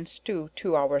tight, and stew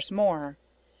 2 hours more.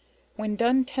 When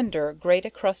done tender, grate a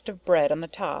crust of bread on the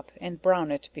top, and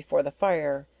brown it before the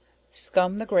fire.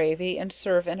 Scum the gravy, and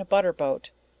serve in a butter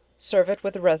boat. Serve it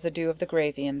with the residue of the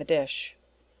gravy in the dish.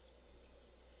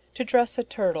 To dress a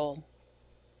turtle.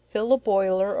 Fill a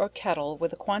boiler or kettle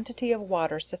with a quantity of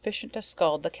water sufficient to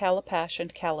scald the calapash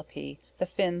and callipee, the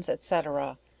fins,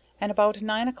 etc., and about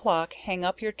 9 o'clock hang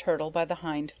up your turtle by the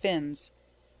hind fins.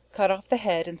 Cut off the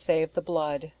head and save the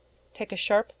blood. Take a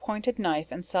sharp pointed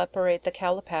knife and separate the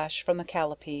calapash from the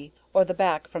callipee, or the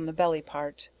back from the belly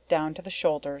part, down to the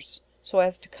shoulders, so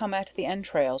as to come at the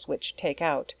entrails, which take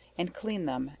out, and clean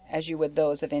them, as you would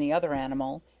those of any other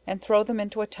animal, and throw them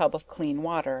into a tub of clean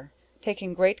water,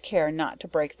 taking great care not to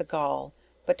break the gall,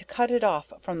 but to cut it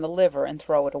off from the liver and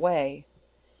throw it away.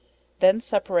 Then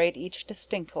separate each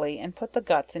distinctly, and put the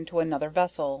guts into another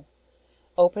vessel.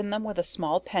 Open them with a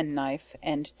small penknife,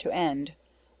 end to end,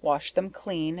 wash them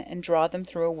clean, and draw them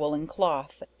through a woolen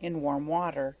cloth, in warm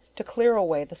water, to clear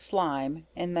away the slime,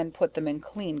 and then put them in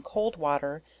clean cold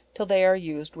water, till they are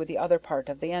used with the other part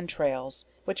of the entrails,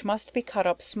 which must be cut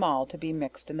up small to be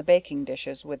mixed in the baking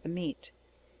dishes with the meat.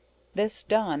 This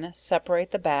done,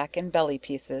 separate the back and belly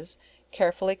pieces,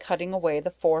 carefully cutting away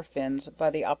the fore fins by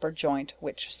the upper joint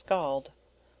which scald.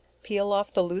 Peel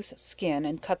off the loose skin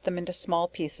and cut them into small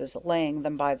pieces, laying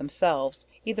them by themselves,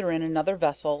 either in another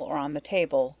vessel or on the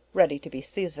table, ready to be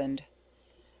seasoned.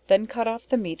 Then cut off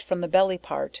the meat from the belly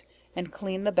part, and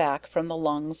clean the back from the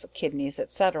lungs, kidneys,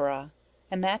 etc.,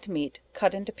 and that meat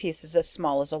cut into pieces as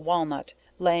small as a walnut,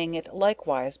 laying it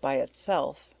likewise by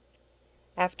itself.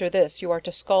 After this you are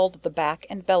to scald the back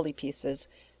and belly pieces,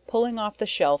 pulling off the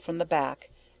shell from the back,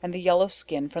 and the yellow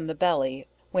skin from the belly,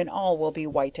 when all will be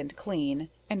white and clean,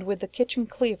 and with the kitchen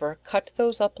cleaver cut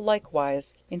those up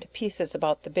likewise into pieces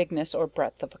about the bigness or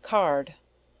breadth of a card.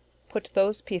 Put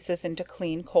those pieces into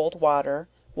clean cold water,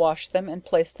 wash them and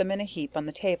place them in a heap on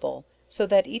the table, so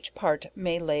that each part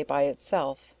may lay by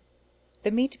itself.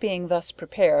 The meat being thus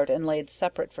prepared and laid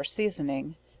separate for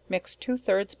seasoning, mix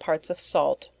 2/3 parts of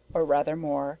salt, or rather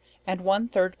more, and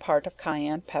 1/3 part of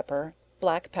cayenne pepper,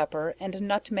 black pepper, and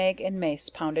nutmeg and mace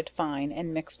pounded fine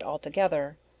and mixed all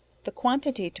together. The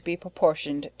quantity to be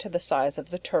proportioned to the size of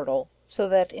the turtle, so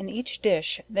that in each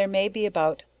dish there may be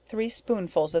about 3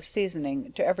 spoonfuls of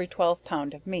seasoning to every 12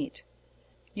 pound of meat.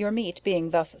 Your meat being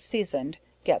thus seasoned,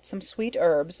 get some sweet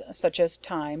herbs, such as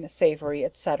thyme, savory,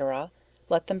 etc.,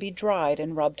 let them be dried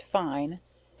and rubbed fine,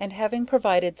 and having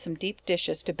provided some deep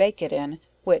dishes to bake it in,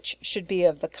 which should be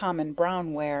of the common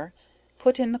brown ware,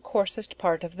 put in the coarsest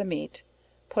part of the meat,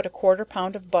 put a 1/4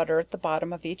 pound of butter at the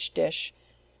bottom of each dish,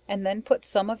 and then put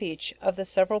some of each of the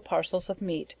several parcels of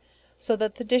meat, so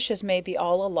that the dishes may be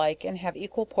all alike and have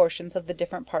equal portions of the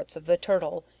different parts of the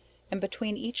turtle, and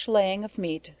between each laying of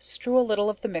meat, strew a little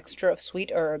of the mixture of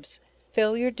sweet herbs,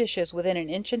 fill your dishes within 1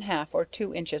 1/2 or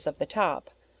 2 inches of the top.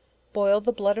 Boil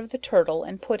the blood of the turtle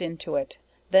and put into it,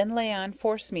 then lay on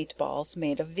force meat balls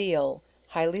made of veal,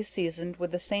 highly seasoned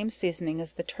with the same seasoning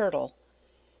as the turtle.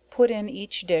 Put in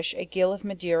each dish a gill of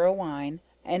Madeira wine,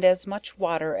 and as much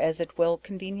water as it will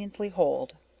conveniently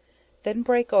hold. Then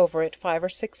break over it 5 or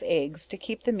 6 eggs to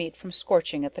keep the meat from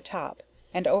scorching at the top,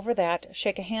 and over that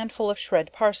shake a handful of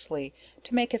shred parsley,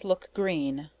 to make it look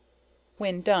green.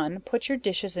 When done, put your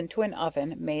dishes into an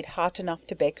oven made hot enough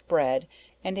to bake bread,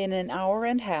 and in 1 hour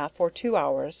and half or 2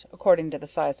 hours, according to the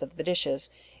size of the dishes,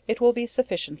 it will be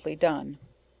sufficiently done.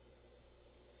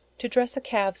 To dress a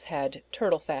calf's head,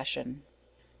 turtle fashion.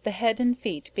 The head and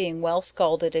feet being well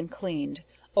scalded and cleaned,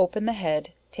 open the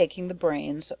head, taking the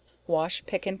brains, wash,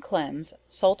 pick and cleanse,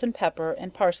 salt and pepper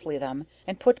and parsley them,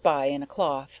 and put by in a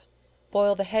cloth.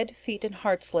 Boil the head, feet and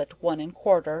heartslet 1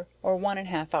 1/4 or 1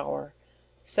 1/2 hour.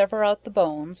 Sever out the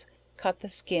bones, cut the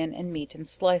skin and meat in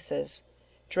slices,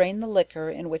 drain the liquor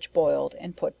in which boiled,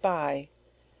 and put by.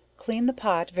 Clean the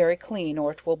pot very clean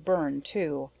or it will burn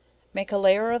too. Make a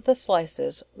layer of the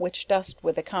slices, which dust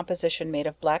with a composition made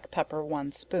of black pepper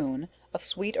 1 spoon, of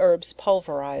sweet herbs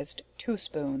pulverized 2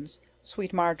 spoons,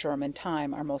 sweet marjoram and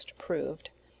thyme are most approved,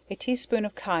 a teaspoon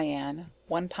of cayenne,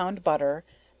 1 pound butter,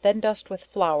 then dust with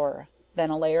flour, then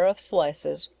a layer of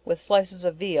slices, with slices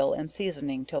of veal and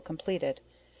seasoning till completed.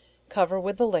 Cover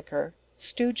with the liquor,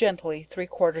 stew gently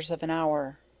 3/4 of an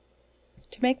hour.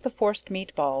 To make the forced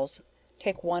meat balls,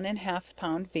 take 1 1/2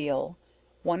 pound veal,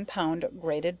 1 pound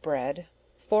grated bread,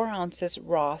 4 ounces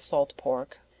raw salt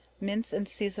pork, mince and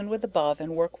season with above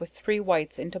and work with 3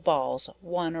 whites into balls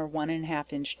 1 or 1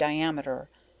 1/2 inch diameter,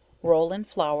 roll in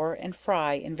flour and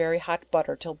fry in very hot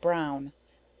butter till brown,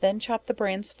 then chop the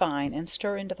brains fine and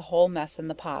stir into the whole mess in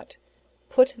the pot,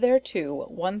 put thereto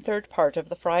 1/3 part of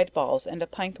the fried balls and a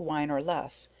pint wine or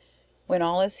less. When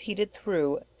all is heated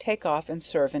through, take off and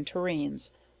serve in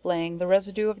tureens, laying the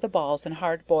residue of the balls and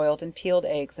hard boiled and peeled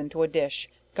eggs into a dish,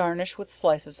 garnish with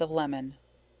slices of lemon.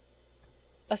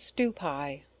 A stew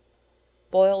pie.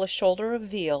 Boil a shoulder of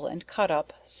veal and cut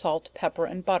up, salt, pepper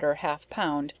and butter 1/2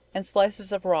 pound, and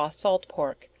slices of raw salt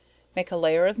pork, make a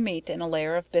layer of meat and a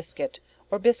layer of biscuit,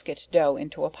 or biscuit dough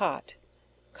into a pot,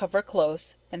 cover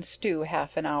close, and stew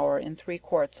 1/2 an hour in 3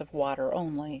 quarts of water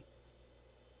only.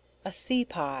 A sea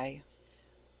pie.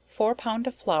 4 pound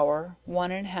of flour,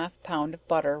 1 1/2 pound of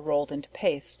butter rolled into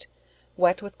paste,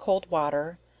 wet with cold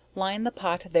water, line the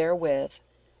pot therewith,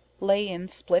 lay in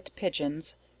split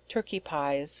pigeons, turkey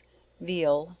pies,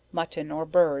 veal, mutton or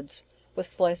birds,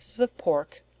 with slices of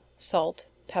pork, salt,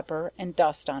 pepper, and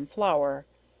dust on flour,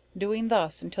 doing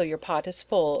thus until your pot is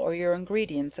full or your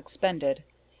ingredients expended,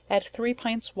 add 3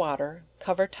 pints water,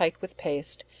 cover tight with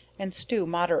paste, and stew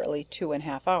moderately 2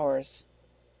 1/2 hours.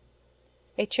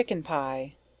 A chicken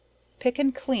pie. Pick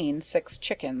and clean 6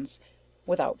 chickens,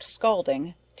 without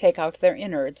scalding, take out their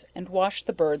innards, and wash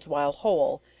the birds while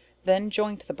whole, then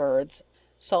joint the birds,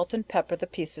 salt and pepper the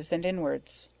pieces and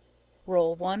inwards.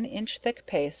 Roll 1 inch thick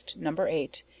paste, No.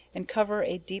 8, and cover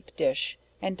a deep dish,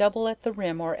 and double at the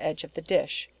rim or edge of the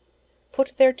dish.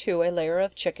 Put thereto a layer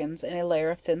of chickens and a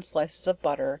layer of thin slices of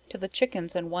butter, till the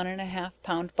chickens and 1 1/2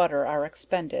 pound butter are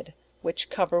expended, which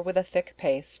cover with a thick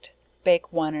paste,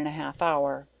 bake 1 1/2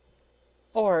 hour.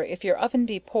 Or if your oven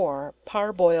be poor,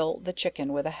 parboil the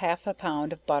chicken with 1/2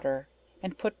 pound of butter,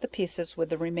 and put the pieces with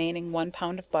the remaining 1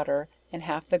 pound of butter and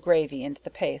half the gravy into the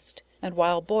paste, and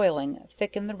while boiling,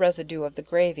 thicken the residue of the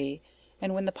gravy,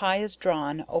 and when the pie is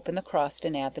drawn, open the crust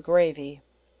and add the gravy.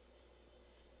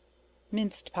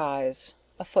 Minced pies,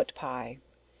 a foot pie.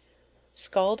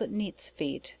 Scald neat's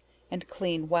feet, and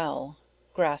clean well,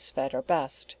 grass fed are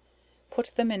best,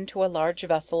 put them into a large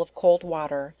vessel of cold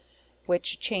water,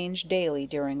 which change daily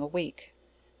during a week,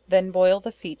 then boil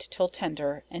the feet till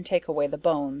tender, and take away the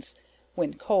bones,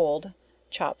 when cold,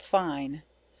 chop fine,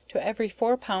 to every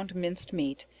 4 pound minced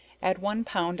meat, add 1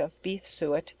 pound of beef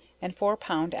suet, and 4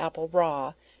 pound apple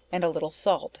raw, and a little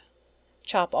salt,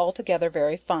 chop all together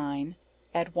very fine,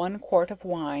 add 1 quart of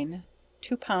wine,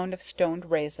 2 pound of stoned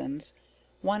raisins,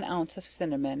 1 ounce of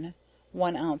cinnamon,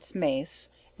 1 ounce mace,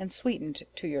 and sweetened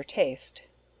to your taste.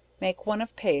 Make one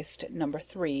of paste, No.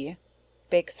 3,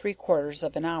 bake 3/4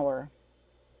 of an hour.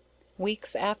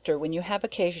 Weeks after, when you have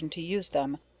occasion to use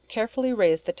them, carefully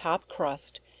raise the top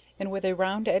crust, and with a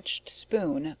round edged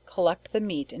spoon, collect the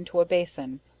meat into a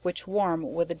bason, which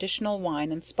warm with additional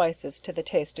wine and spices to the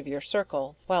taste of your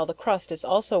circle, while the crust is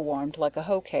also warmed like a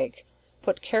hoe cake,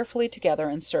 put carefully together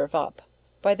and serve up.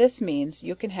 By this means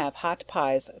you can have hot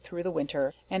pies through the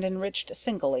winter, and enriched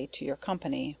singly to your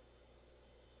company.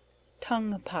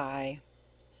 Tongue pie.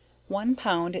 1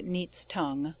 pound neat's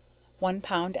tongue, 1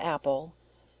 pound apple,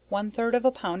 1/3 of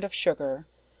a pound of sugar,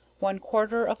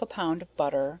 1/4 of a pound of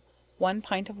butter, 1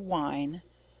 pint of wine,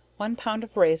 1 pound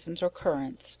of raisins or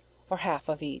currants, or half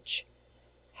of each,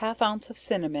 1/2 ounce of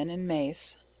cinnamon and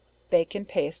mace, bake in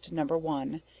paste No.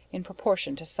 1, in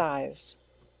proportion to size.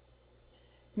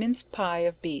 Minced pie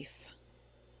of beef.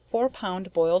 4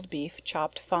 pound boiled beef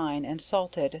chopped fine and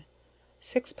salted,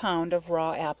 6 pound of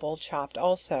raw apple chopped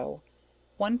also,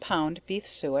 1 pound beef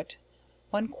suet,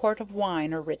 1 quart of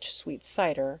wine or rich sweet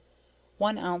cider,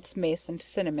 1 ounce mace and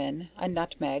cinnamon, a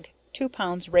nutmeg, 2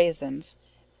 pounds raisins,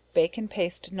 bake in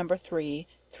paste No. 3,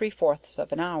 3/4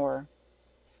 of an hour.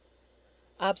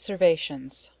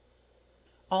 Observations.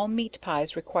 All meat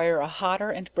pies require a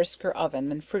hotter and brisker oven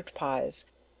than fruit pies.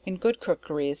 In good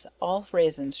cookeries, all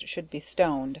raisins should be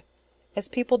stoned. As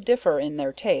people differ in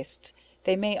their tastes,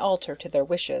 they may alter to their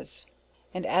wishes,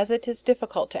 and as it is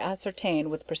difficult to ascertain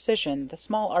with precision the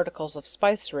small articles of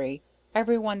spicery,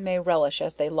 every one may relish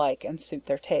as they like and suit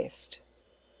their taste.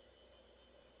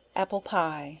 Apple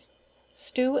pie.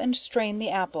 Stew and strain the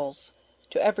apples,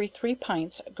 to every 3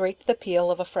 pints grate the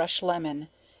peel of a fresh lemon,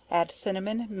 add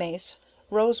cinnamon, mace,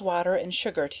 rose water and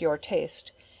sugar to your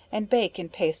taste, and bake in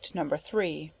paste No.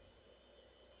 3.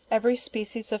 Every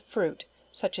species of fruit,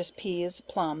 such as peas,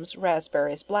 plums,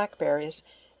 raspberries, blackberries,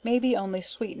 may be only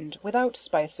sweetened, without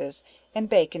spices, and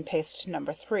bake in paste No.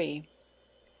 3.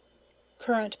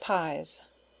 Currant pies.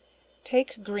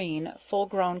 Take green, full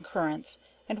grown currants,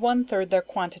 and 1/3 their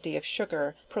quantity of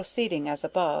sugar, proceeding as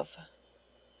above.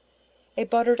 A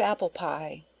buttered apple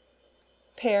pie.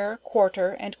 Pare,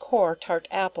 quarter, and core tart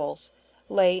apples,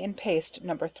 lay in paste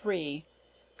No. 3,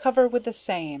 cover with the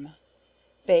same,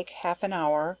 bake half an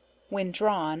hour, when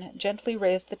drawn, gently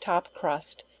raise the top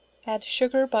crust, add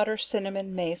sugar, butter,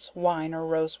 cinnamon, mace, wine or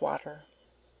rose water.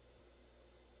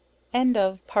 End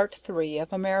of Part 3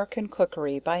 of American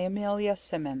Cookery by Amelia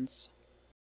Simmons.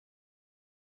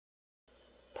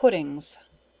 Puddings.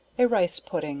 A rice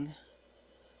pudding.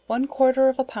 1/4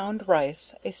 of a pound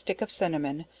rice, a stick of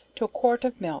cinnamon, to a quart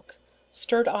of milk,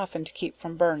 stirred often to keep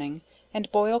from burning,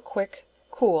 and boil quick,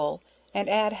 cool, and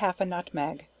add half a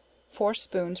nutmeg, 4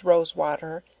 spoons rose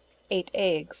water, 8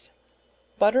 eggs,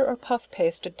 butter or puff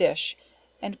paste a dish,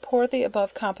 and pour the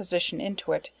above composition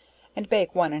into it, and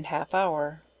bake 1 1/2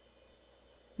 hour.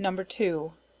 No.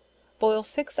 2. Boil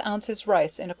 6 ounces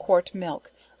rice in a quart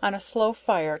milk, on a slow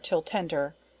fire till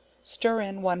tender, stir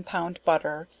in 1 pound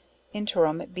butter,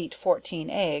 interim beat 14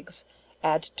 eggs,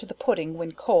 add to the pudding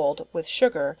when cold, with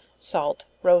sugar, salt,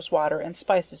 rose water and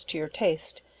spices to your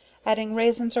taste, adding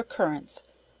raisins or currants,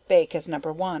 bake as No.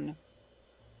 1.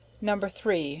 No.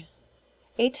 3.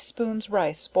 8 spoons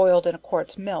rice boiled in a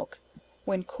quart milk,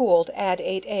 when cooled add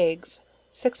 8 eggs,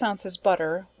 6 ounces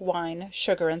butter, wine,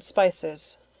 sugar and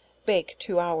spices, bake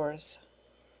 2 hours.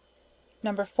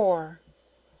 No. 4.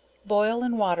 Boil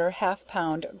in water half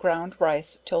pound ground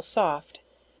rice till soft,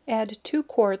 add 2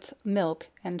 quarts milk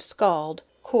and scald,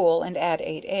 cool and add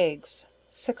 8 eggs,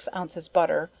 6 ounces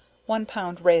butter, 1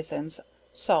 pound raisins,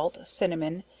 salt,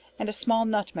 cinnamon and a small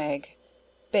nutmeg,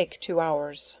 bake 2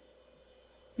 hours.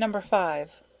 No.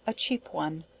 5. A cheap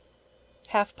one.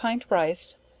 Half pint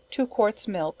rice, 2 quarts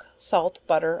milk, salt,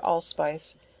 butter,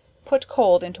 allspice, put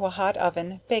cold into a hot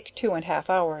oven, bake 2 1/2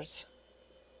 hours.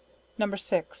 No.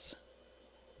 6.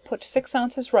 Put 6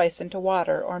 ounces rice into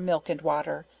water, or milk and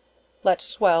water, let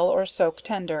swell or soak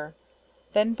tender,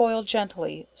 then boil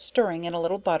gently, stirring in a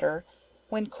little butter,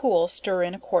 when cool stir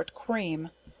in a quart cream,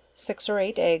 6 or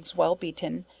 8 eggs well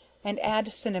beaten, and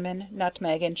add cinnamon,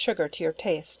 nutmeg and sugar to your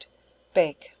taste,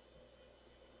 bake.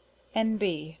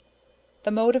 N.B.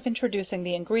 The mode of introducing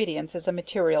the ingredients is a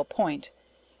material point.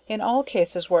 In all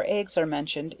cases where eggs are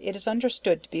mentioned, it is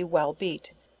understood to be well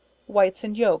beat, whites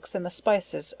and yolks and the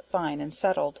spices fine and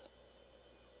settled.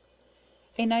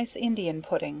 A nice Indian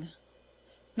pudding.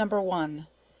 No. 1.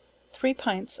 3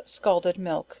 pints scalded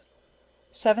milk,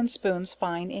 7 spoons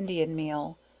fine Indian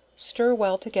meal, stir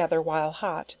well together while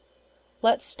hot,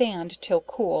 let stand till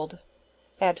cooled,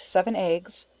 add 7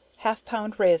 eggs, half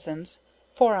pound raisins,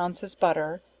 4 ounces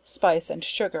butter, spice and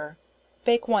sugar,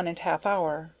 bake 1 1/2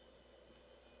 hour.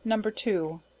 No.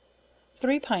 2.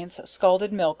 3 pints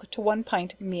scalded milk to 1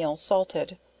 pint meal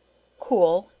salted,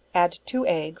 cool, add 2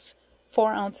 eggs,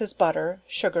 4 ounces butter,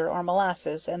 sugar or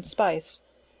molasses, and spice,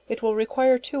 it will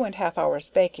require 2 1/2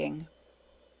 hours baking.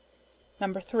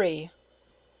 No. 3.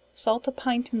 Salt a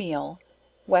pint meal,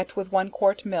 wet with 1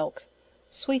 quart milk,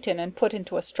 sweeten and put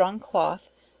into a strong cloth,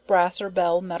 brass or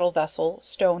bell metal vessel,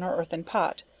 stone or earthen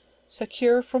pot,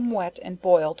 secure from wet and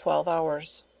boil 12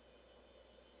 hours.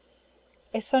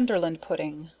 A Sunderland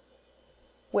pudding.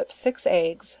 Whip 6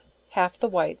 eggs, half the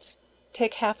whites,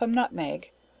 take half a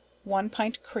nutmeg, 1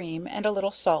 pint cream and a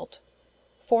little salt,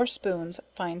 4 spoons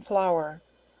fine flour,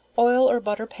 oil or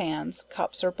butter pans,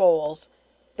 cups or bowls,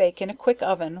 bake in a quick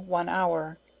oven 1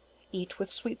 hour, eat with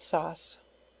sweet sauce.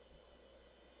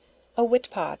 A Wit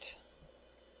pot.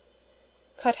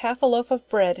 Cut half a loaf of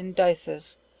bread in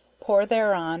dices, pour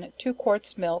thereon 2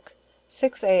 quarts milk,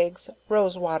 6 eggs,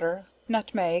 rose water,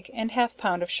 nutmeg, and half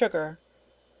pound of sugar,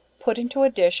 put into a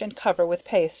dish and cover with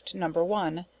paste No.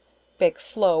 1, bake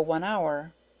slow 1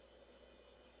 hour.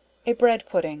 A bread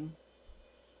pudding.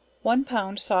 1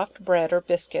 pound soft bread or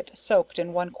biscuit soaked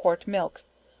in 1 quart milk,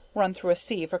 run through a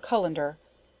sieve or cullender,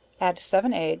 add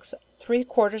 7 eggs,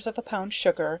 3/4 of a pound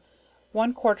sugar,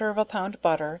 1/4 of a pound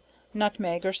butter,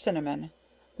 nutmeg or cinnamon,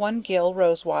 1 gill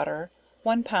rose water,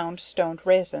 1 pound stoned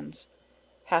raisins,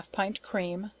 half pint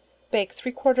cream, bake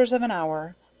 3/4 of an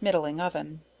hour, middling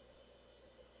oven.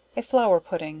 A flour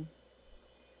pudding.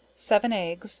 7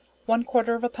 eggs,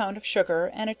 1/4 of a pound of sugar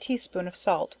and a teaspoon of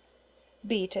salt,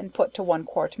 beat and put to 1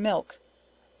 quart milk,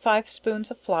 5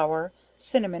 spoons of flour,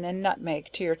 cinnamon and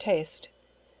nutmeg to your taste,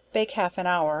 bake half an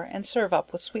hour, and serve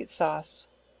up with sweet sauce.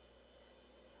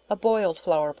 A boiled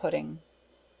flour pudding.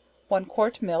 1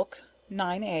 quart milk,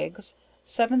 9 eggs,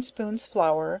 7 spoons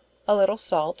flour, a little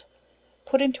salt,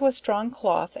 put into a strong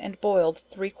cloth and boiled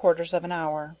 3/4 of an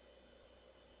hour.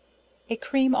 A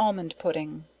cream almond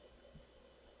pudding.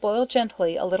 Boil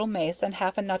gently a little mace and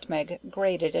half a nutmeg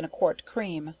grated in a quart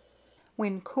cream,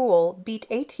 when cool beat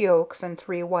 8 yolks and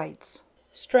 3 whites,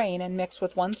 strain and mix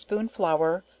with 1 spoon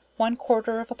flour,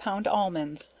 1/4 of a pound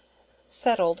almonds,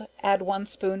 settled add 1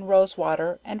 spoon rose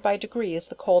water and by degrees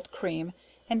the cold cream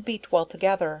and beat well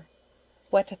together,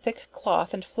 wet a thick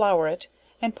cloth and flour it,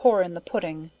 and pour in the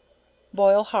pudding,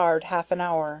 boil hard half an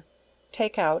hour,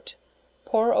 take out,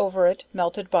 pour over it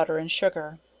melted butter and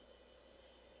sugar.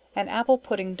 An apple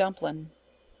pudding dumplin.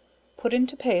 Put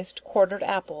into paste quartered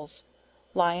apples,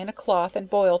 lie in a cloth and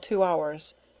boil 2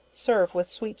 hours, serve with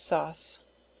sweet sauce.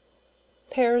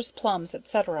 Pears, plums,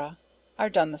 etc., are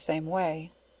done the same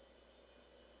way.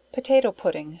 Potato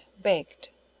pudding,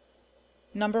 baked.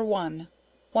 No. 1.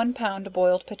 1 pound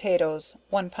boiled potatoes,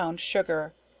 1 pound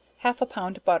sugar, half a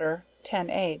pound butter, 10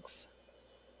 eggs.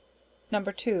 No.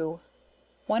 2.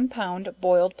 1 pound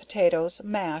boiled potatoes,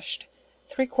 mashed,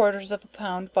 3/4 of a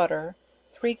pound butter,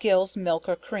 3 gills milk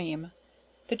or cream,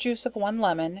 the juice of 1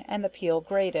 lemon and the peel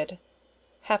grated,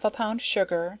 half a pound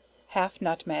sugar, half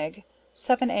nutmeg,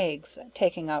 7 eggs,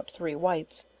 taking out 3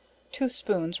 whites, 2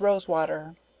 spoons rose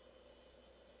water.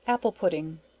 Apple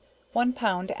pudding. 1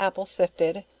 pound apple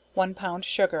sifted, 1 pound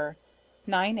sugar,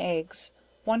 9 eggs,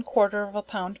 1/4 of a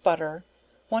pound butter,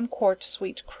 1 quart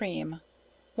sweet cream,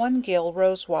 1 gill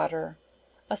rose water,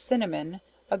 a cinnamon,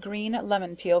 a green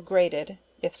lemon peel grated,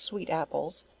 if sweet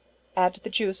apples, add the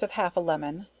juice of half a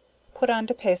lemon, put on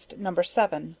to paste No.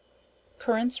 7,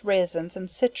 currants, raisins and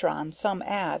citron some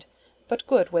add, but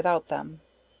good without them.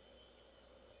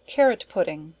 Carrot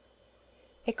pudding.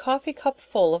 A coffee cup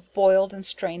full of boiled and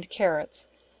strained carrots,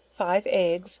 5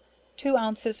 eggs, 2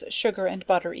 ounces sugar and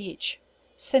butter each,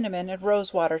 cinnamon and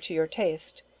rose water to your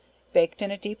taste, baked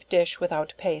in a deep dish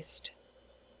without paste.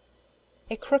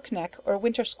 A crookneck or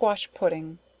winter squash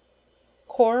pudding.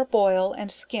 Core, boil and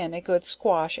skin a good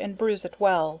squash and bruise it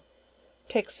well,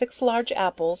 take 6 large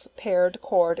apples, pared,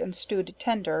 cored and stewed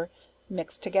tender,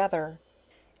 mix together,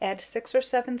 add 6 or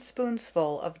 7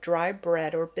 spoonsful of dry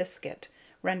bread or biscuit,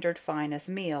 rendered fine as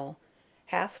meal,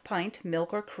 half pint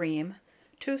milk or cream,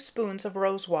 2 spoons of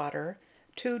rose water,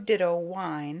 2 ditto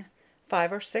wine,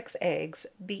 5 or 6 eggs,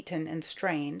 beaten and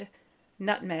strained,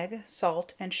 nutmeg,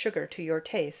 salt and sugar to your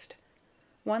taste,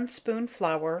 1 spoon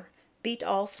flour, beat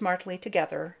all smartly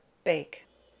together, bake.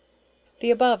 The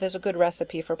above is a good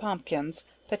recipe for pumpkins,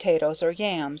 potatoes or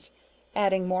yams,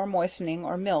 adding more moistening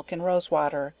or milk and rose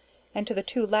water, and to the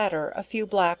 2 latter a few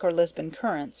black or Lisbon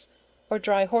currants, or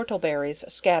dry whortleberries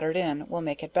scattered in will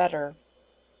make it better.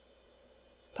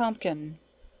 Pumpkin.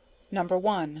 No.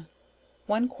 1.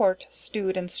 1 quart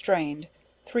stewed and strained,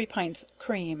 3 pints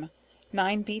cream,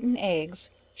 9 beaten eggs,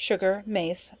 sugar,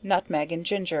 mace, nutmeg and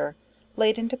ginger,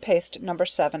 laid into paste No.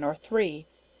 7 or 3,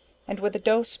 and with a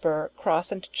dough spur cross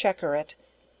and checker it,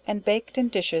 and baked in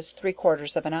dishes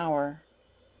 3/4 of an hour.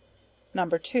 No.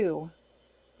 2.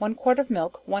 1 quart of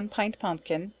milk, 1 pint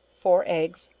pumpkin, 4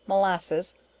 eggs,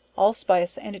 molasses,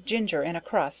 allspice and ginger in a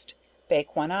crust,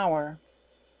 bake 1 hour.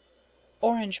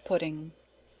 Orange pudding.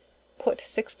 Put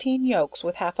 16 yolks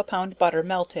with half a pound butter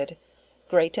melted,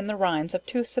 grate in the rinds of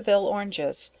 2 Seville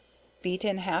oranges, beat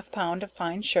in half pound of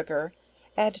fine sugar,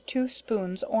 add 2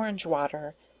 spoons orange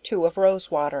water, 2 of rose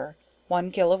water, 1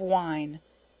 gill of wine,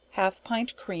 half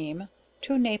pint cream,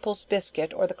 2 Naples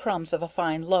biscuit or the crumbs of a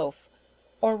fine loaf,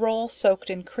 or roll soaked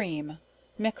in cream,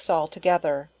 mix all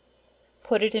together,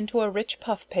 put it into a rich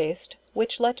puff paste,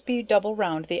 which let be double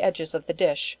round the edges of the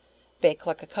dish, bake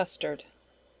like a custard.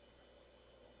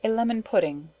 A lemon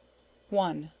pudding.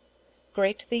 1.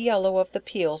 Grate the yellow of the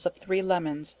peels of 3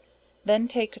 lemons, then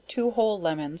take 2 whole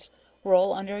lemons,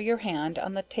 roll under your hand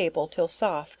on the table till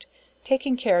soft,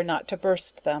 taking care not to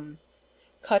burst them,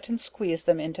 cut and squeeze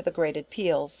them into the grated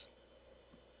peels.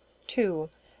 2.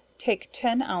 Take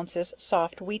 10 ounces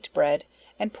soft wheat bread,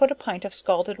 and put a pint of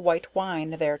scalded white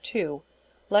wine thereto,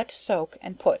 let soak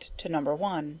and put to No.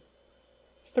 1.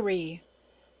 3.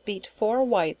 Beat 4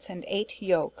 whites and 8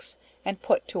 yolks, and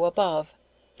put to above,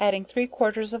 adding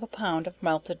 3/4 of a pound of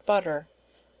melted butter,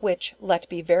 which let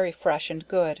be very fresh and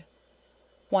good,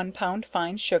 1 pound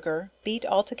fine sugar, beat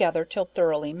all together till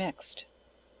thoroughly mixed.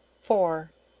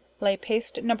 4. Lay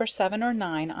paste No. 7 or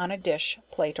 9 on a dish,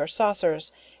 plate or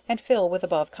saucers, and fill with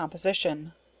above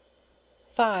composition.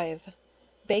 5.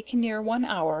 Bake near 1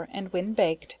 hour, and when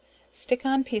baked, stick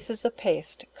on pieces of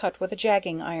paste, cut with a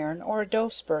jagging iron or a dough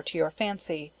spur to your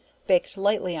fancy, baked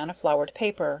lightly on a floured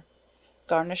paper.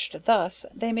 Garnished thus,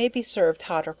 they may be served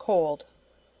hot or cold.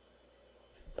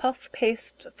 Puff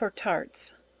pastes for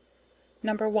tarts.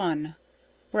 No. 1.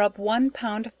 Rub 1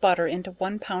 pound of butter into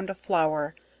 1 pound of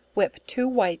flour, whip 2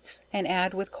 whites, and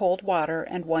add with cold water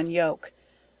and 1 yolk,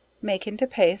 make into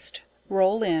paste,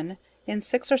 roll in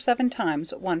 6 or 7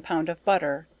 times 1 pound of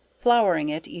butter, flouring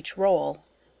it each roll.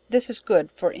 This is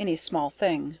good for any small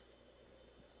thing.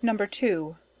 No.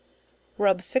 2.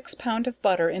 Rub 6 pound of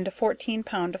butter into 14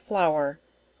 pound of flour,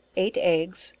 8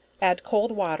 eggs, add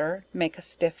cold water, make a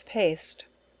stiff paste.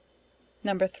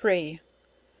 No. 3.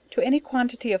 To any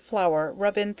quantity of flour,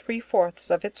 rub in 3/4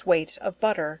 of its weight of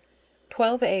butter,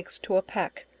 12 eggs to a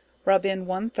peck, rub in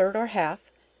 1/3 or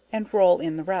half, and roll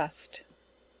in the rest.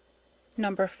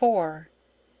 No. 4.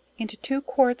 Into 2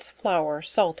 quarts flour,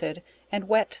 salted, and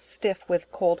wet stiff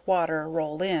with cold water,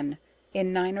 roll in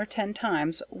 9 or 10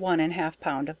 times 1 1/2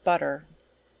 pound of butter.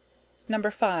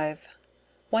 No. 5.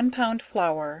 1 pound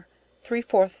flour,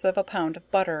 3/4 of a pound of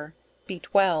butter,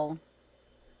 beat well.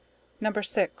 No.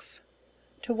 6.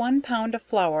 To 1 pound of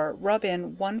flour, rub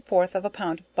in 1/4 of a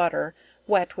pound of butter,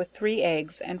 wet with 3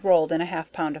 eggs and rolled in a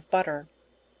half pound of butter.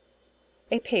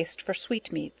 A paste for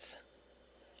sweetmeats.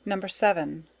 No.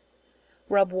 7.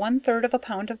 Rub 1/3 of a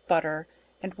pound of butter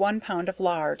and 1 pound of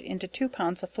lard into 2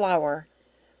 pounds of flour,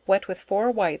 wet with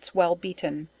 4 whites well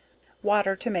beaten,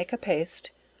 water to make a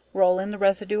paste, roll in the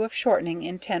residue of shortening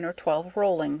in 10 or 12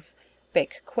 rollings,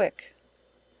 bake quick.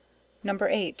 No.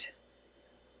 8.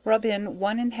 Rub in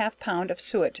 1/2 pound of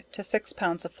suet to 6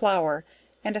 pounds of flour,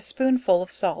 and a spoonful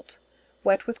of salt,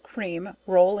 wet with cream,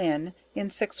 roll in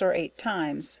 6 or 8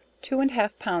 times, 2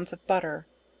 1/2 pounds of butter,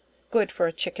 good for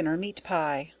a chicken or meat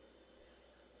pie.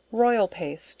 Royal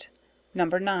paste. No.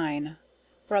 9.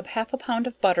 Rub 1/2 pound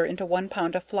of butter into 1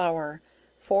 pound of flour,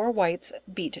 4 whites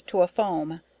beat to a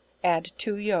foam, add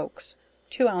 2 yolks,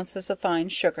 2 ounces of fine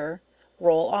sugar,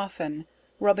 roll often,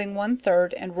 rubbing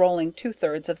 1/3 and rolling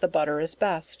 2/3 of the butter is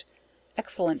best,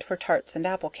 excellent for tarts and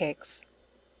apple cakes.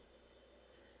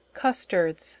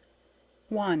 Custards.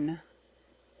 1.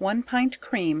 1 pint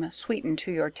cream sweetened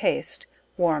to your taste,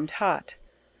 warmed hot,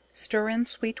 stir in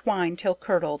sweet wine till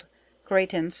curdled,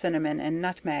 grate in cinnamon and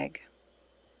nutmeg.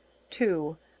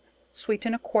 2.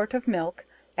 Sweeten a quart of milk,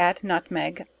 add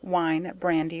nutmeg, wine,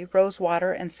 brandy, rose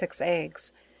water and 6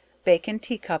 eggs, bake in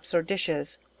tea cups or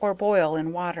dishes, or boil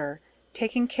in water,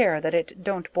 taking care that it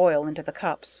don't boil into the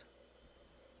cups.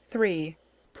 3.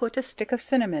 Put a stick of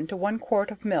cinnamon to 1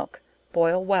 quart of milk,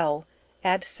 boil well,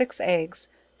 add 6 eggs,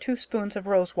 2 spoons of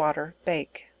rose water,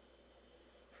 bake.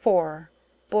 4.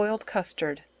 Boiled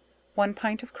custard. 1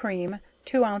 pint of cream,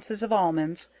 2 ounces of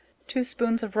almonds, 2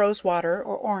 spoons of rose water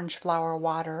or orange flower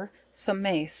water, some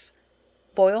mace.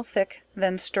 Boil thick,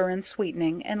 then stir in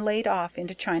sweetening, and lade off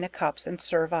into china cups and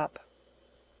serve up.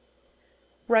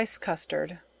 Rice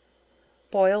custard.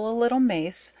 Boil a little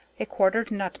mace, a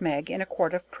quartered nutmeg in a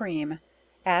quart of cream,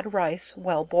 add rice,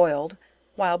 well boiled,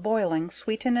 while boiling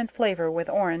sweeten and flavor with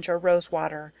orange or rose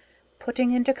water,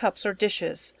 putting into cups or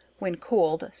dishes, when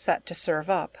cooled set to serve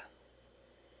up.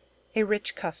 A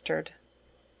rich custard.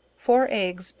 4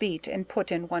 eggs beat and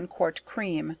put in 1 quart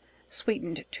cream,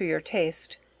 sweetened to your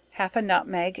taste, half a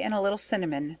nutmeg and a little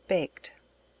cinnamon, baked.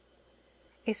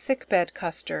 A sick bed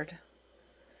custard.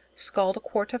 Scald a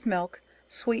quart of milk,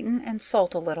 sweeten and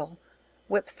salt a little,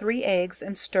 whip 3 eggs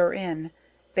and stir in,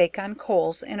 bake on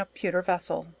coals in a pewter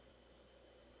vessel.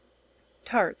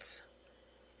 Tarts.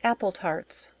 Apple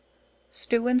tarts.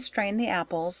 Stew and strain the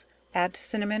apples, add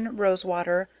cinnamon, rose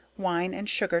water, wine and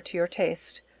sugar to your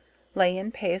taste, lay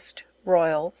in paste,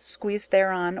 royal, squeeze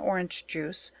thereon orange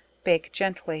juice, bake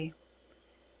gently.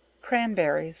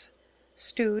 Cranberries.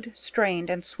 Stewed, strained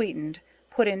and sweetened,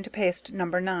 put into paste No.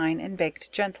 9 and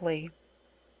baked gently.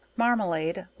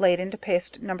 Marmalade, laid into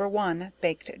paste No. 1,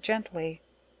 baked gently.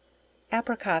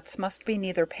 Apricots must be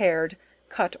neither pared,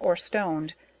 cut or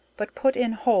stoned, but put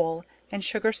in whole, and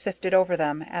sugar sifted over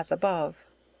them, as above.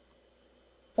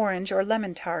 Orange or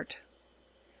lemon tart.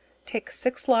 Take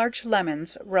 6 large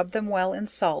lemons, rub them well in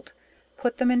salt,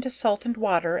 put them into salt and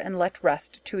water and let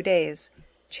rest 2 days,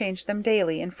 change them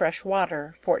daily in fresh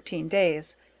water, 14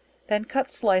 days, then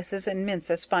cut slices and mince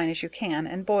as fine as you can,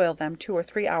 and boil them 2 or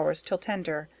 3 hours till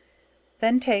tender,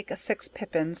 then take 6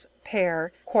 pippins,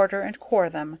 pare, quarter and core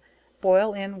them,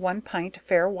 boil in 1 pint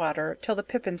fair water till the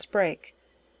pippins break,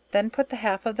 then put the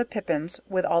half of the pippins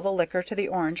with all the liquor to the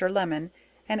orange or lemon,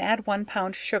 and add 1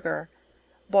 pound sugar,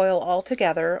 boil all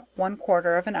together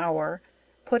 1/4 of an hour,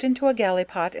 put into a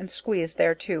gallipot and squeeze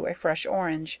thereto a fresh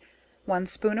orange, 1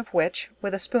 spoon of which,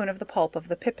 with a spoon of the pulp of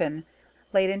the pippin,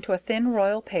 laid into a thin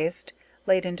royal paste,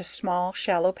 laid into small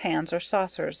shallow pans or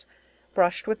saucers,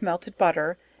 brushed with melted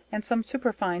butter, and some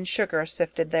superfine sugar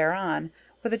sifted thereon,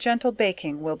 with a gentle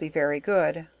baking will be very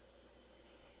good.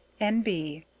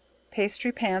 N.B.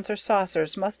 Pastry pans or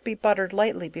saucers must be buttered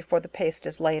lightly before the paste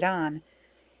is laid on.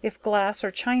 If glass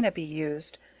or china be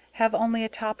used, have only a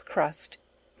top crust.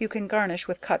 You can garnish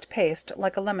with cut paste,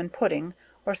 like a lemon pudding,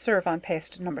 or serve on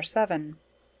paste No. 7.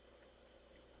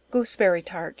 Gooseberry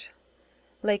tart.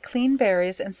 Lay clean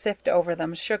berries and sift over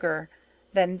them sugar,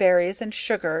 then berries and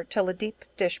sugar till a deep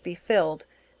dish be filled,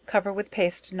 cover with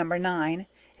paste No. 9,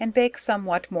 and bake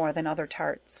somewhat more than other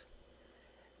tarts.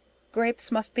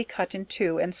 Grapes must be cut in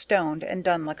 2 and stoned, and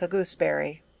done like a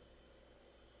gooseberry.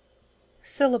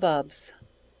 Syllabubs.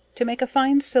 To make a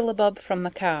fine syllabub from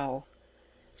the cow.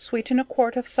 Sweeten a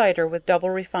quart of cider with double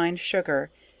refined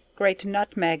sugar, grate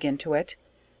nutmeg into it,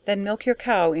 then milk your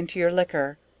cow into your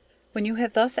liquor. When you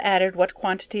have thus added what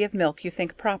quantity of milk you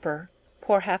think proper,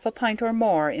 pour half a pint or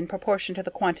more, in proportion to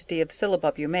the quantity of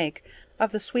syllabub you make,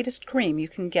 of the sweetest cream you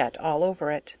can get all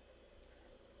over it.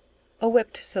 A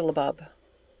whipped syllabub.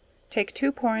 Take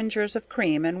 2 porringers of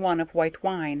cream and 1 of white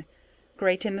wine,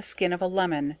 grate in the skin of a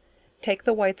lemon, take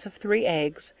the whites of 3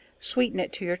 eggs, sweeten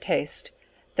it to your taste,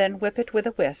 then whip it with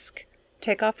a whisk,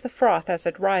 Take off the froth as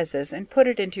it rises, and put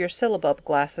it into your syllabub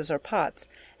glasses or pots,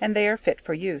 and they are fit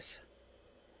for use.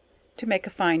 To make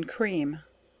a fine cream.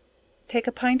 Take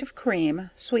a pint of cream,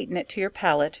 sweeten it to your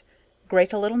palate,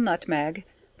 grate a little nutmeg,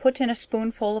 put in a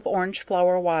spoonful of orange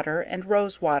flower water and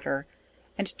rose water,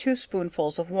 and 2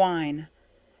 spoonfuls of wine.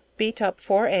 Beat up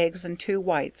 4 eggs and 2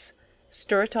 whites,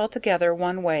 stir it all together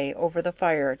one way over the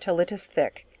fire till it is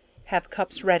thick, have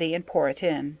cups ready and pour it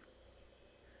in.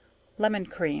 Lemon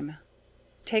cream.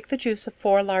 Take the juice of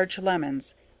 4 large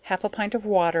lemons, half a pint of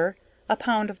water, a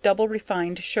pound of double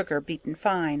refined sugar beaten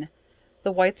fine,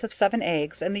 the whites of 7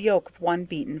 eggs and the yolk of 1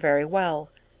 beaten very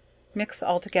well, mix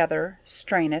all together,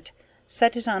 strain it,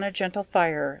 set it on a gentle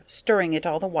fire, stirring it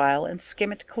all the while and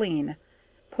skim it clean,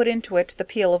 put into it the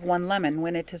peel of 1 lemon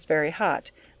when it is very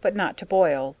hot, but not to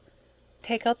boil,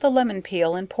 take out the lemon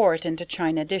peel and pour it into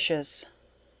china dishes.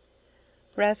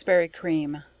 Raspberry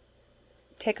cream.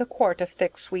 Take a quart of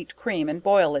thick sweet cream and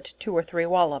boil it 2 or 3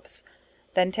 wallops,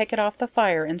 then take it off the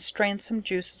fire and strain some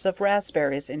juices of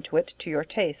raspberries into it to your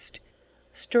taste.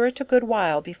 Stir it a good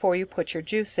while before you put your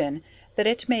juice in, that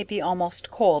it may be almost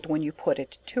cold when you put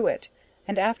it to it,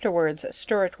 and afterwards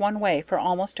stir it one way for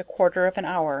almost a quarter of an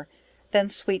hour, then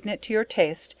sweeten it to your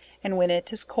taste, and when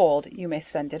it is cold you may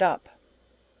send it up.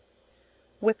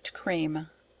 Whipped cream.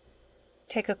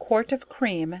 Take a quart of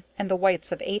cream, and the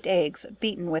whites of 8 eggs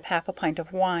beaten with half a pint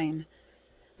of wine.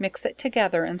 Mix it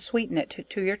together and sweeten it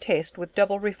to your taste with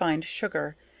double refined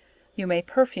sugar. You may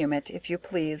perfume it, if you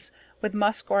please, with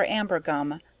musk or amber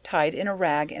gum, tied in a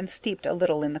rag and steeped a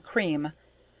little in the cream.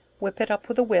 Whip it up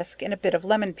with a whisk and a bit of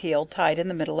lemon peel tied in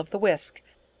the middle of the whisk.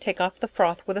 Take off the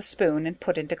froth with a spoon and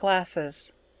put into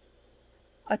glasses.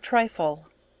 A trifle.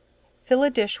 Fill a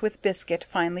dish with biscuit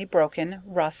finely broken,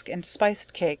 rusk and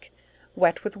spiced cake,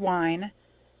 wet with wine,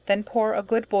 then pour a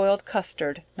good boiled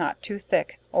custard, not too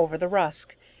thick, over the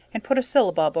rusk, and put a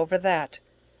syllabub over that.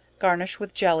 Garnish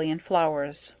with jelly and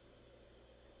flowers.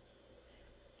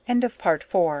 End of Part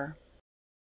 4.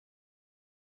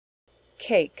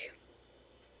 Cake.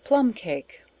 Plum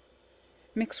cake.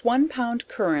 Mix 1 pound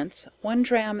currants, 1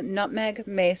 dram nutmeg,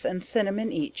 mace and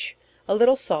cinnamon each, a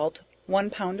little salt, 1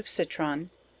 pound of citron,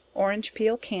 orange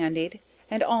peel candied,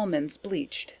 and almonds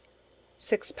bleached,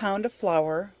 6 pound of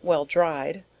flour, well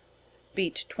dried,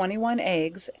 beat 21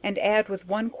 eggs, and add with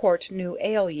 1 quart new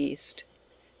ale yeast,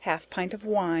 half pint of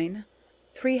wine,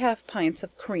 3 half pints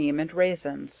of cream and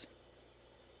raisins.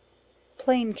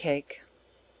 Plain cake.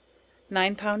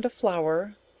 9 pound of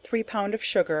flour, 3 pound of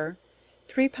sugar,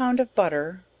 3 pound of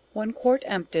butter, 1 quart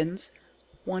emptins,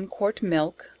 1 quart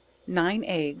milk, 9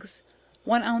 eggs,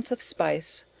 1 ounce of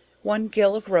spice, 1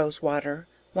 gill of rose water,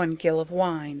 1 gill of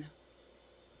wine.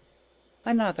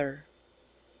 Another.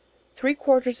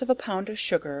 3/4 of a pound of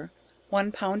sugar,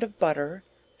 1 pound of butter,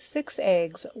 6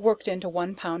 eggs worked into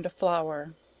 1 pound of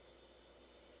flour.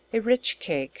 A rich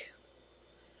cake.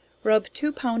 Rub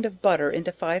 2 pound of butter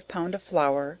into 5 pound of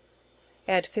flour,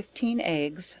 add 15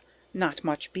 eggs, not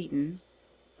much beaten,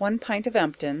 1 pint of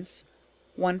emptins,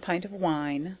 1 pint of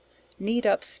wine, knead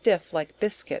up stiff like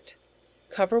biscuit,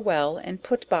 cover well and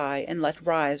put by and let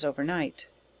rise over night.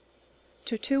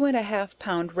 To 2 1/2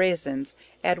 pound raisins,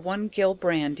 add 1 gill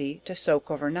brandy to soak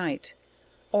over night,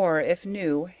 or if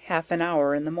new, half an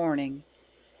hour in the morning.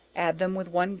 Add them with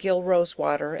 1 gill rose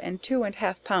water and 2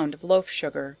 1/2 pound of loaf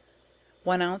sugar,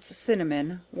 1 ounce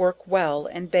cinnamon, work well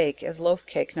and bake as loaf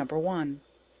cake No. 1.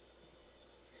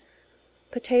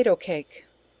 Potato cake.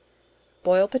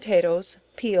 Boil potatoes,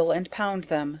 peel and pound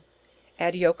them,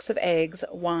 add yolks of eggs,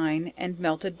 wine, and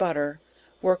melted butter,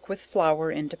 work with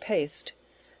flour into paste,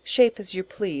 shape as you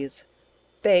please,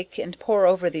 bake and pour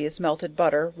over these melted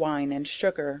butter, wine and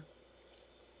sugar.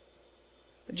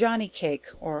 Johnny cake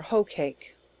or hoe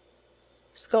cake.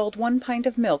 Scald 1 pint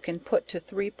of milk and put to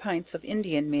 3 pints of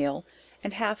Indian meal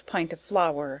and half pint of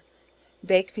flour,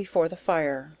 bake before the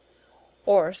fire,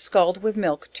 or scald with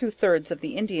milk 2/3 of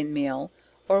the Indian meal,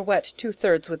 or wet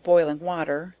 2/3 with boiling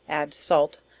water, add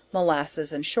salt,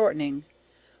 molasses and shortening,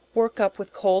 work up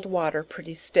with cold water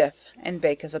pretty stiff, and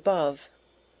bake as above.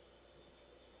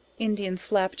 Indian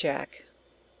slapjack.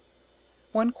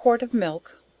 1 quart of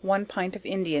milk, 1 pint of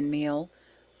Indian meal,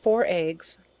 4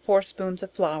 eggs, 4 spoons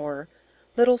of flour,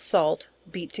 little salt,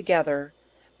 beat together,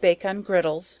 bake on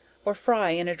griddles, or fry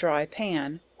in a dry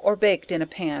pan, or baked in a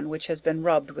pan which has been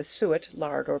rubbed with suet,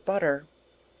 lard or butter.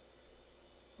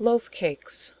 Loaf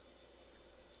cakes.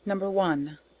 No.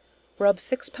 1. Rub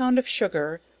 6 pound of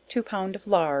sugar, 2 pound of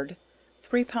lard,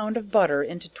 3 pound of butter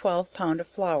into 12 pound of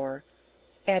flour,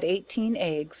 add 18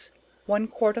 eggs, 1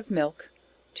 quart of milk,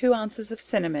 2 ounces of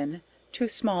cinnamon, 2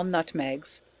 small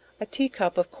nutmegs, a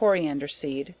teacup of coriander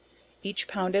seed, each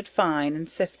pounded fine and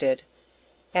sifted,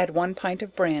 add 1 pint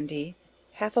of brandy,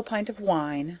 half a pint of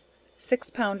wine, 6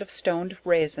 pound of stoned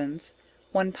raisins,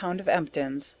 1 pound of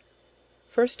emptins.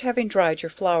 First having dried your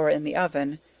flour in the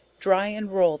oven, dry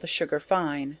and roll the sugar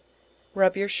fine,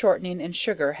 rub your shortening and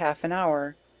sugar half an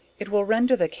hour, it will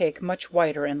render the cake much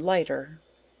whiter and lighter.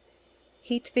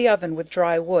 Heat the oven with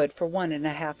dry wood for 1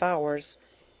 1/2 hours,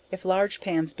 if large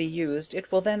pans be used,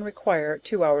 it will then require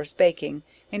 2 hours baking,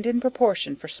 and in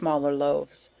proportion for smaller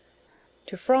loaves.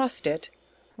 To frost it,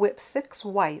 whip 6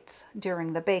 whites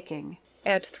during the baking,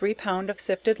 add 3 pound of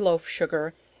sifted loaf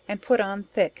sugar, and put on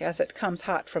thick as it comes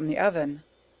hot from the oven.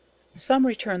 Some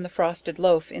return the frosted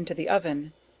loaf into the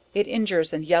oven, it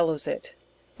injures and yellows it.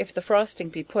 If the frosting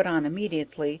be put on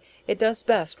immediately, it does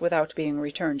best without being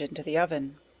returned into the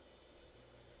oven.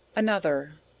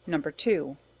 Another, No.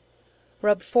 2.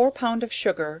 Rub 4 pound of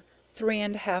sugar, 3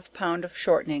 1/2 pound of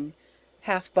shortening,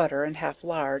 half butter and half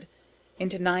lard,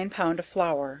 into 9 pound of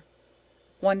flour,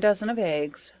 1 dozen of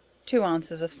eggs, 2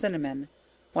 ounces of cinnamon,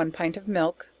 1 pint of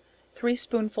milk, 3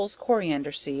 spoonfuls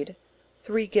coriander seed,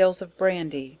 3 gills of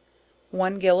brandy,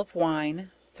 1 gill of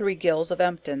wine, 3 gills of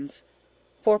emptins,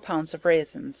 4 pounds of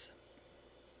raisins.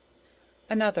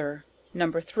 Another, No.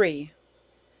 3.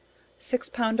 6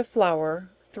 pound of flour,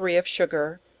 3 of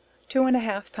sugar, 2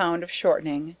 1/2 pound of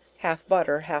shortening, half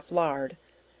butter, half lard,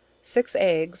 6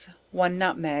 eggs, 1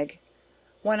 nutmeg,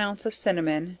 1 ounce of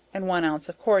cinnamon, and 1 ounce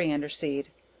of coriander seed,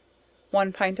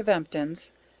 1 pint of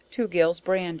emptins, 2 gills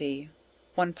brandy,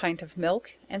 1 pint of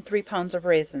milk, and 3 pounds of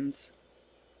raisins.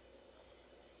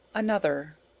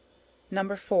 Another,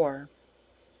 No. 4.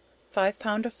 5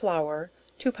 pound of flour,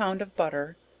 2 pound of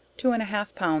butter, 2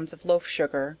 1/2 pounds of loaf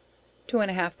sugar, 2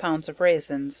 1/2 pounds of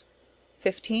raisins,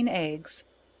 15 eggs,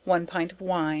 1 pint of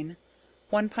wine,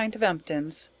 1 pint of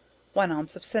emptins, 1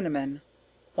 ounce of cinnamon,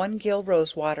 1 gill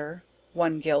rose water,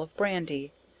 1 gill of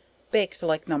brandy, baked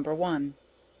like No. 1.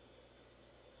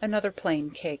 Another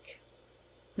plain cake.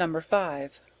 No.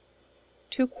 5.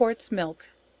 2 quarts milk,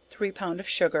 3 pound of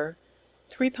sugar,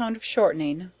 3 pound of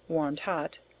shortening, warmed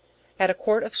hot, add a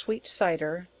quart of sweet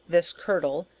cider, this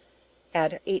curdle,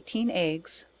 add 18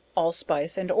 eggs,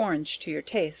 allspice and orange to your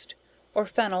taste, or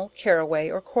fennel, caraway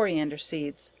or coriander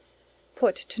seeds,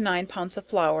 put to 9 pounds of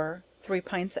flour, 3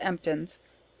 pints emptins,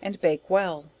 and bake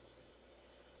well.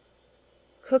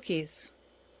 Cookies.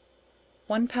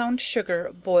 1 pound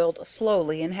sugar boiled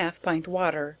slowly in half pint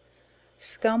water,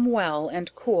 scum well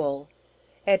and cool,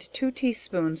 add 2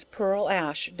 teaspoons pearl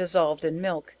ash dissolved in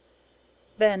milk,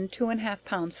 then 2 1/2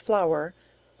 pounds flour,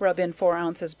 rub in 4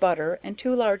 ounces butter and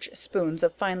 2 large spoons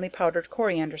of finely powdered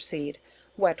coriander seed,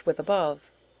 wet with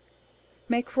above.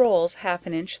 Make rolls half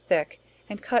an inch thick,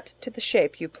 and cut to the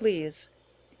shape you please.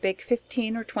 Bake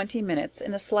 15 or 20 minutes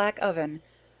in a slack oven,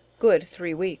 good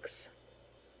 3 weeks.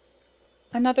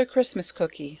 Another Christmas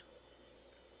Cookie.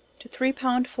 To 3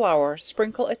 pound flour,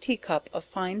 sprinkle a teacup of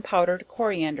fine powdered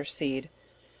coriander seed,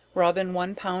 rub in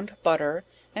 1 pound butter,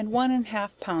 and 1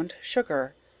 1/2 pound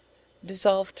sugar,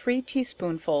 dissolve 3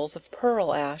 teaspoonfuls of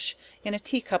pearl ash in a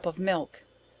teacup of milk,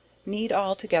 knead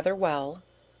all together well,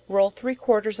 roll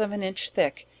 3/4 of an inch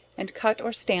thick, and cut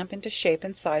or stamp into shape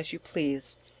and size you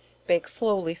please, bake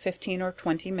slowly 15 or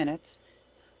 20 minutes,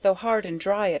 though hard and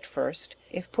dry at first,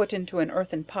 if put into an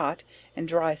earthen pot and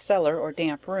dry cellar or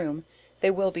damp room,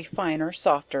 they will be finer,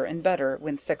 softer and better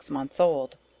when 6 months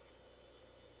old.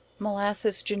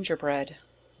 Molasses Gingerbread.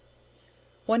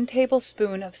 1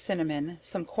 tablespoon of cinnamon,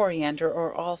 some coriander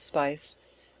or allspice,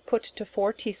 put to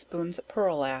 4 teaspoons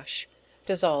pearl ash,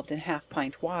 dissolved in half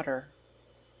pint water,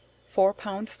 4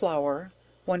 pound flour,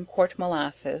 1 quart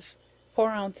molasses, 4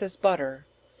 ounces butter,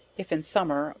 if in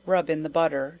summer, rub in the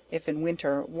butter, if in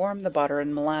winter, warm the butter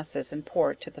and molasses and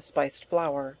pour it to the spiced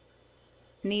flour.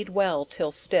 Knead well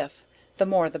till stiff, the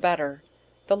more the better,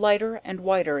 the lighter and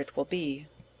whiter it will be.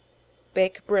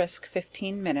 Bake brisk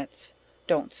 15 minutes,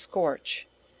 don't scorch.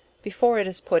 Before it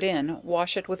is put in,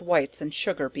 wash it with whites and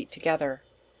sugar beat together.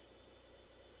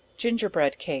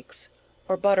 Gingerbread Cakes,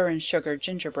 or butter and sugar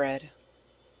gingerbread.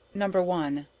 No.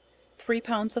 1. 3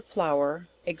 pounds of flour,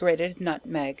 a grated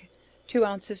nutmeg, 2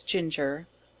 ounces ginger,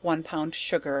 1 pound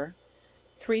sugar,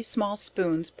 3 small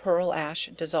spoons pearl ash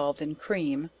dissolved in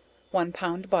cream, 1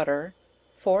 pound butter,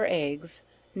 4 eggs,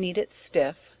 knead it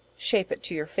stiff, shape it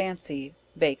to your fancy,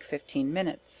 bake 15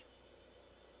 minutes.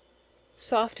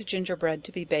 Soft gingerbread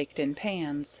to be baked in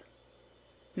pans.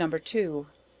 No. 2.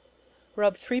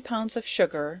 Rub 3 pounds of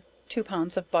sugar, 2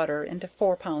 pounds of butter into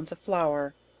 4 pounds of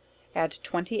flour, add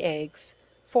 20 eggs,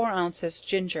 4 ounces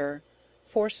ginger,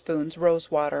 4 spoons rose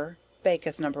water, bake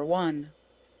as No. 1.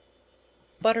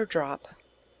 Butter Drop.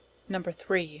 No.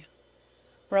 3.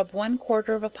 Rub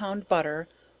 1/4 pound butter,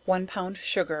 1 pound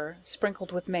sugar,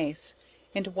 sprinkled with mace,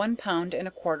 into 1 pound and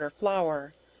a quarter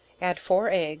flour, add 4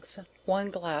 eggs,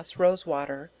 1 glass rose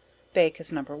water, bake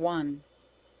as No. 1.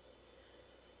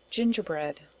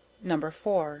 Gingerbread, No.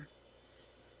 4.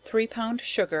 3 pound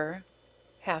sugar,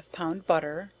 1/2 pound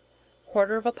butter,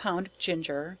 1/4 pound of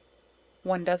ginger,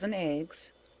 1 dozen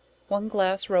eggs, 1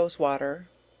 glass rose water,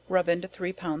 rub into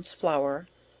 3 pounds flour,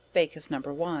 bake as No.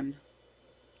 1.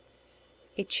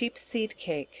 A cheap seed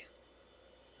cake.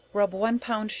 Rub 1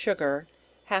 pound sugar,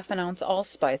 1/2 an ounce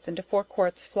allspice into 4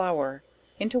 quarts flour,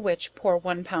 into which pour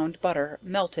 1 pound butter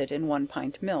melted in 1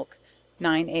 pint milk,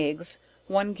 9 eggs,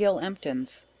 1 gill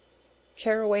emptins,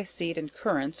 caraway seed and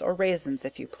currants or raisins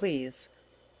if you please.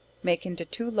 Make into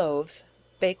 2 loaves,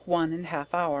 bake 1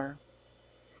 1/2 hour.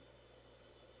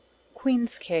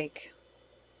 Queen's Cake.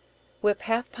 Whip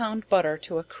 1/2 pound butter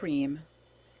to a cream,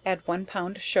 add 1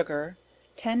 pound sugar,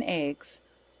 10 eggs,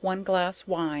 1 glass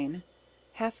wine,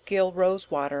 1/2 gill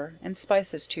rose water, and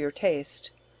spices to your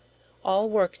taste, all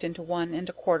worked into 1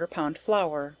 1/4 pound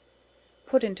flour,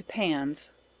 put into pans,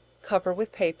 cover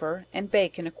with paper, and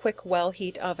bake in a quick well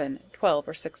heat oven 12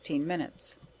 or 16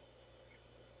 minutes.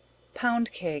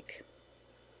 Pound Cake.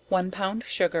 1 pound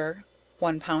sugar,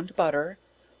 1 pound butter,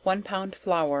 1 pound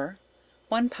flour,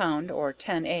 1 pound or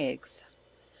 10 eggs,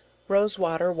 rose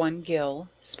water 1 gill,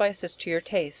 spices to your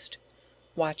taste,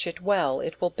 watch it well,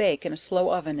 it will bake in a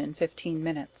slow oven in 15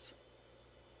 minutes.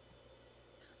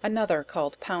 Another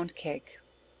called Pound Cake.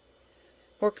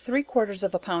 Work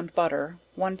 3/4 pound butter,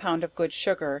 1 pound of good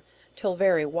sugar, till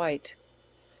very white,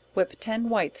 whip 10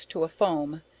 whites to a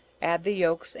foam, add the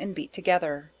yolks and beat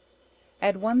together,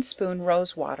 add 1 spoon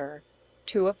rose water,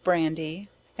 2 of brandy,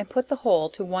 and put the whole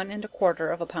to 1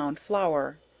 1/4 pound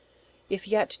flour, if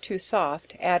yet too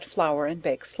soft, add flour and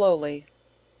bake slowly.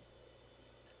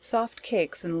 Soft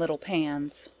Cakes in little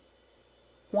pans.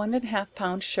 1 1/2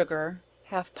 pound sugar,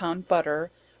 1/2 pound butter,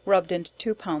 rubbed into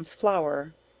 2 pounds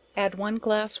flour, add 1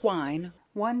 glass wine,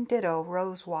 1 ditto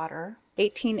rose water,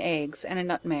 18 eggs, and a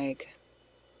nutmeg.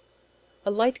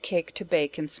 A light cake to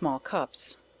bake in small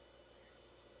cups.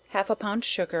 1/2 pound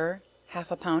sugar,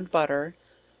 1/2 pound butter,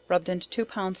 rubbed into 2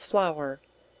 pounds flour,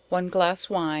 1 glass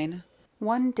wine,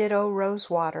 1 ditto rose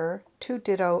water, 2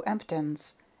 ditto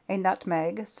emptins, a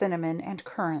nutmeg, cinnamon, and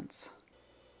currants.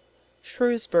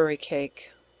 Shrewsbury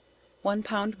Cake. 1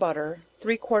 pound butter,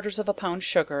 3/4 pound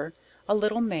sugar, a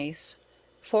little mace,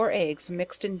 4 eggs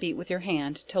mixed and beat with your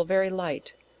hand till very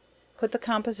light, put the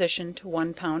composition to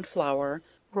 1 pound flour,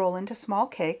 roll into small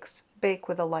cakes, bake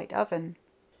with a light oven.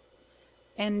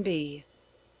 N.B.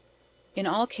 In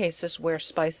all cases where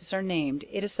spices are named,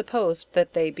 it is supposed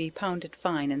that they be pounded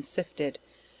fine and sifted.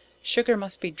 Sugar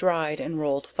must be dried and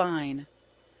rolled fine.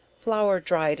 Flour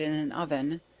dried in an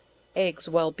oven. Eggs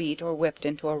well beat or whipped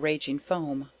into a raging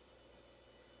foam.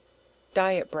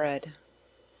 Diet Bread.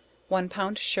 1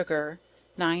 pound sugar,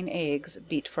 9 eggs,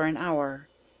 beat for an hour.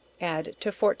 Add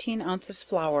to 14 ounces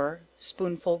flour,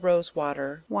 spoonful rose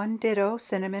water, 1 ditto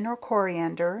cinnamon or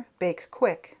coriander, bake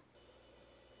quick.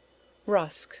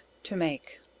 Rusk to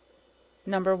make.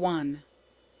 No. 1.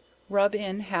 Rub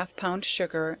in 1/2 pound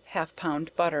sugar, 1/2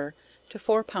 pound butter, to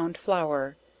 4 pound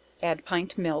flour, add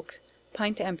pint milk,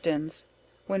 pint emptins,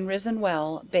 when risen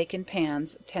well, bake in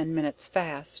pans 10 minutes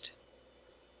fast.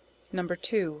 No.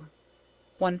 2.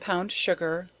 1 pound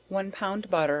sugar, 1 pound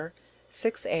butter,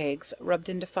 6 eggs, rubbed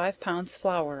into 5 pounds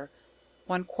flour,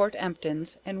 1 quart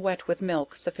emptins, and wet with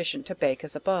milk sufficient to bake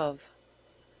as above.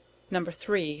 No.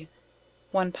 3.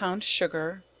 1 pound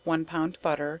sugar, 1 pound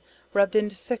butter, rubbed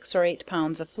into 6 or 8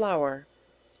 pounds of flour,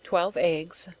 12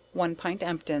 eggs, 1 pint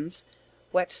emptins,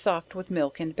 wet soft with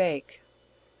milk and bake.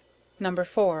 No.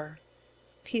 4.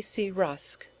 P.C.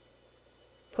 Rusk.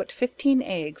 Put 15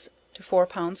 eggs to 4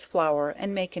 pounds flour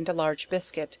and make into large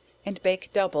biscuit, and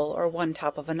bake double or one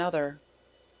top of another.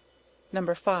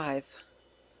 No. 5.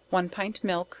 1 pint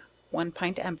milk, 1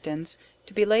 pint emptins,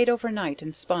 to be laid over night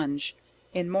and sponge.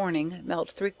 In morning melt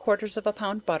 3/4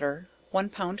 pound butter, 1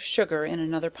 pound sugar in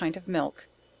another pint of milk,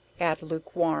 add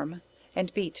lukewarm,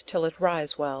 and beat till it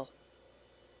rise well.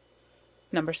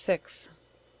 No. 6.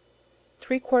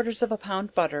 3/4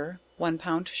 pound butter, 1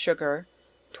 pound sugar,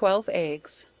 12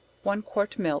 eggs, 1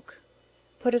 quart milk,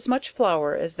 put as much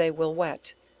flour as they will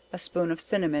wet, a spoon of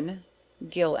cinnamon,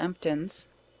 gill emptins,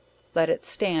 let it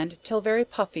stand till very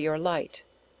puffy or light,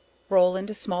 roll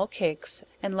into small cakes,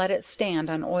 and let it stand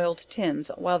on oiled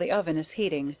tins while the oven is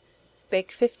heating,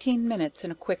 bake 15 minutes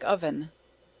in a quick oven,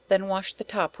 then wash the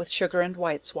top with sugar and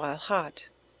whites while hot.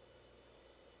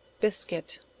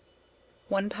 Biscuit.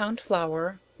 1 pound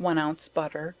flour, 1 ounce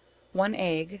butter, 1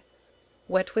 egg,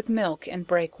 wet with milk and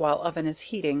break while oven is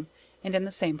heating, and in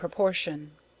the same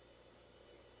proportion.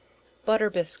 Butter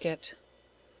Biscuit.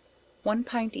 1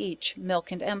 pint each, milk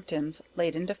and emptins,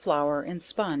 laid into flour, in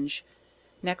sponge.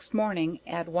 Next morning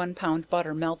add 1 pound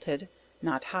butter melted,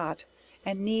 not hot,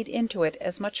 and knead into it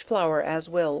as much flour as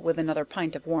will, with another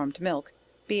pint of warmed milk,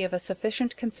 be of a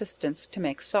sufficient consistence to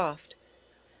make soft.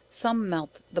 Some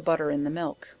melt the butter in the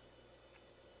milk.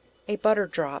 A butter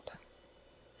drop.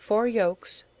 4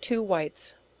 yolks, 2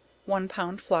 whites, 1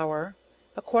 pound flour,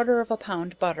 1/4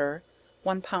 pound butter,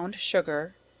 1 pound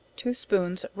sugar, 2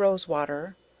 spoons rose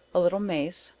water, a little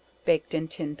mace, baked in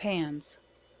tin pans.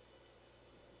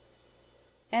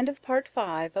 End of Part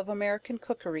 5 of American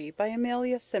Cookery, by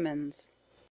Amelia Simmons.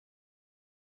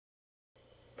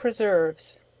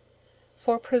 Preserves.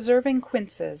 For preserving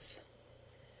quinces.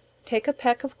 Take a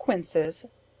peck of quinces,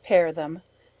 pare them,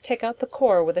 take out the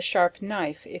core with a sharp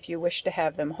knife if you wish to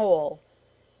have them whole.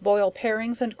 Boil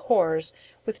parings and cores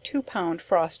with 2 pound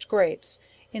frost grapes,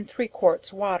 in 3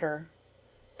 quarts water.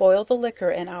 Boil the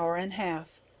liquor an hour and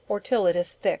half, or till it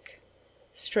is thick.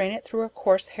 Strain it through a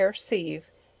coarse hair sieve,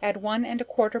 add 1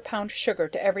 1/4 pound sugar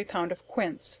to every pound of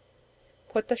quince.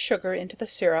 Put the sugar into the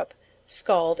syrup,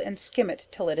 scald and skim it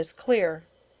till it is clear.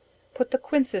 Put the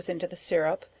quinces into the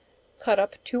syrup, cut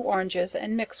up 2 oranges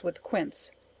and mix with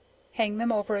quince. Hang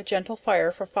them over a gentle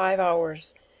fire for 5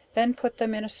 hours, then put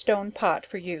them in a stone pot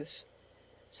for use.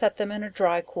 Set them in a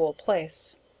dry cool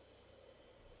place.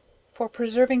 For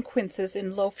preserving quinces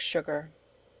in loaf sugar.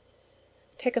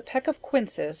 Take a peck of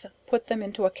quinces, put them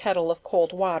into a kettle of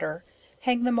cold water,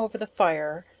 hang them over the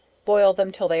fire, boil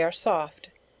them till they are soft,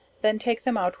 then take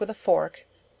them out with a fork,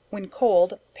 when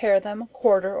cold, pare them,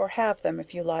 quarter or halve them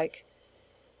if you like.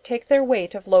 Take their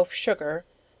weight of loaf sugar,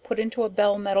 put into a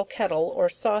bell metal kettle or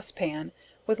sauce pan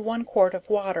with 1 quart of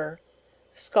water,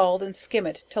 scald and skim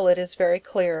it till it is very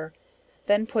clear,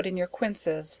 then put in your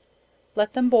quinces,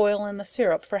 let them boil in the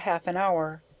syrup for half an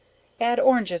hour, add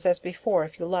oranges as before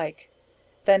if you like,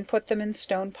 then put them in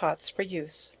stone pots for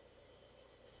use.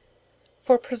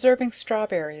 For preserving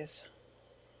strawberries.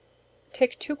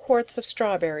 Take 2 quarts of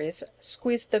strawberries,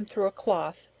 squeeze them through a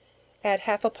cloth, add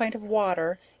half a pint of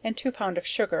water and 2 pound of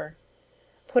sugar,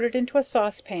 put it into a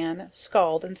sauce pan,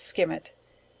 scald and skim it,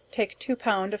 take 2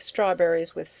 pound of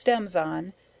strawberries with stems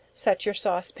on, set your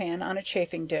sauce pan on a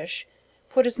chafing dish,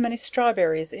 put as many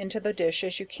strawberries into the dish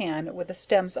as you can with the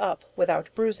stems up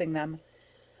without bruising them,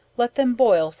 let them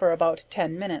boil for about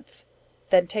 10 minutes,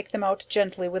 then take them out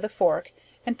gently with a fork,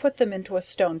 and put them into a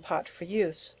stone pot for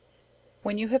use.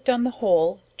 When you have done the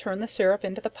whole, turn the syrup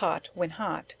into the pot when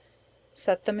hot,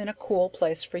 set them in a cool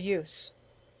place for use.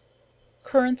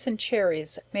 Currants and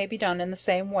cherries may be done in the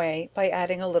same way, by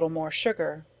adding a little more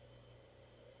sugar.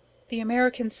 The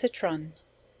American Citron.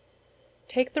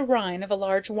 Take the rind of a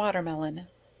large watermelon,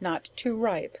 not too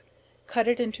ripe, cut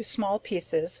it into small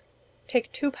pieces,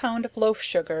 take 2 pound of loaf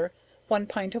sugar, 1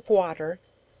 pint of water,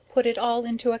 put it all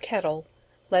into a kettle,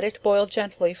 let it boil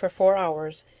gently for 4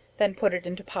 hours, then put it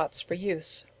into pots for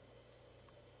use.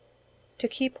 To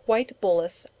keep white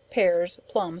bullace, pears,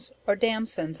 plums, or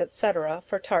damsons, etc.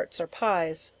 for tarts or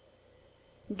pies.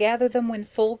 Gather them when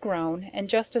full grown, and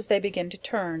just as they begin to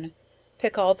turn,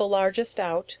 pick all the largest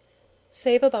out,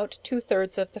 save about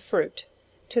 2/3 of the fruit,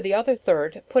 to the other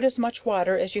third put as much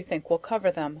water as you think will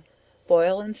cover them,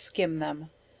 boil and skim them.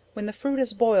 When the fruit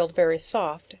is boiled very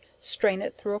soft, strain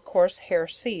it through a coarse hair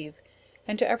sieve,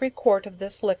 and to every quart of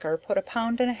this liquor put 1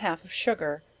 pound and a half of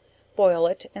sugar, boil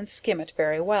it and skim it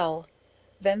very well,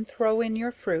 then throw in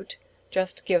your fruit,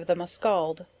 just give them a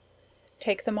scald.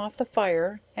 Take them off the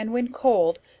fire, and when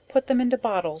cold, put them into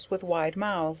bottles with wide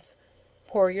mouths,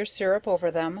 pour your syrup over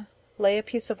them, lay a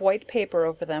piece of white paper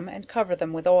over them and cover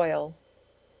them with oil.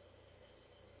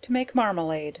 To make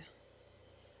marmalade.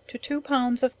 To 2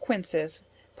 pounds of quinces,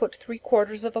 put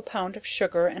 3/4 pound of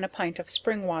sugar and a pint of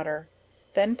spring water,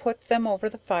 then put them over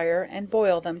the fire and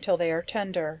boil them till they are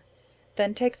tender,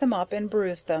 then take them up and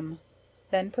bruise them,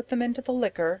 then put them into the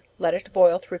liquor, let it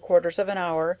boil 3/4 of an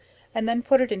hour, and then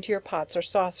put it into your pots or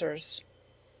saucers.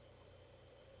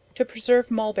 To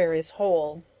preserve mulberries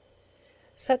whole.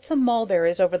 Set some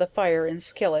mulberries over the fire in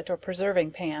skillet or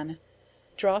preserving pan,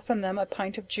 draw from them a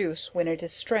pint of juice when it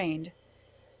is strained,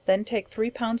 then take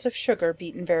 3 pounds of sugar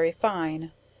beaten very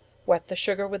fine, wet the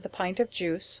sugar with the pint of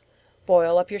juice,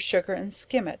 boil up your sugar and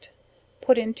skim it,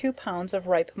 put in 2 pounds of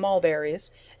ripe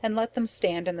mulberries, and let them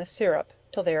stand in the syrup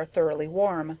till they are thoroughly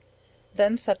warm,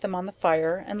 then set them on the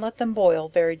fire and let them boil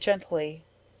very gently.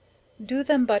 Do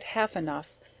them but half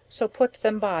enough, so put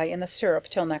them by in the syrup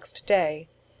till next day,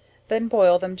 then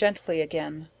boil them gently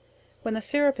again. When the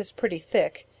syrup is pretty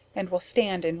thick, and will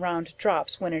stand in round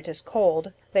drops when it is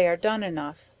cold, they are done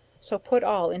enough, so put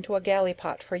all into a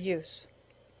gallipot for use.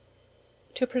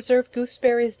 To preserve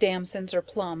gooseberries, damsons, or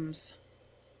plums.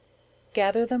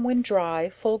 Gather them when dry,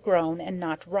 full grown, and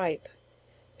not ripe.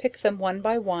 Pick them one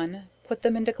by one, put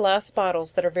them into glass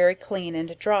bottles that are very clean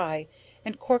and dry,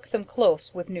 and cork them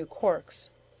close with new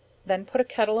corks. Then put a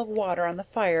kettle of water on the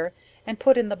fire, and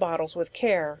put in the bottles with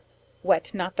care,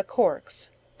 wet not the corks,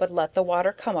 but let the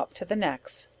water come up to the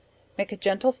necks, make a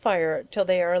gentle fire till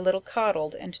they are a little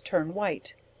curdled and turn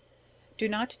white. Do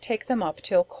not take them up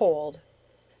till cold,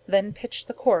 then pitch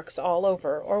the corks all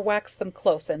over, or wax them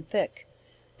close and thick,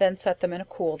 then set them in a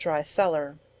cool dry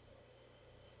cellar.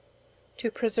 To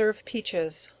preserve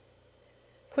peaches.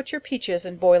 Put your peaches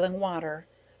in boiling water,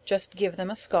 just give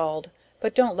them a scald,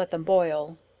 but don't let them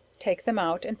boil. Take them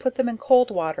out and put them in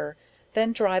cold water,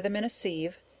 then dry them in a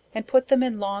sieve, and put them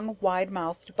in long wide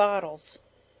mouthed bottles.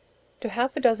 To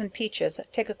half a dozen peaches,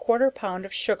 take a 1/4 pound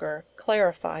of sugar,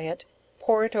 clarify it,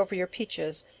 pour it over your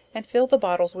peaches, and fill the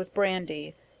bottles with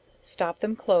brandy, stop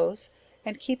them close,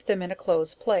 and keep them in a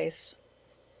close place.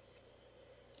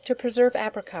 To preserve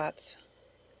apricots.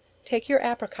 Take your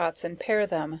apricots and pare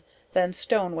them, then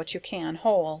stone what you can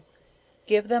whole.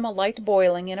 Give them a light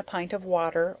boiling in a pint of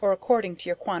water, or according to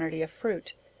your quantity of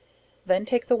fruit. Then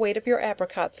take the weight of your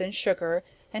apricots in sugar,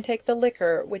 and take the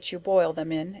liquor which you boil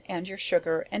them in, and your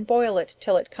sugar, and boil it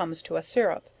till it comes to a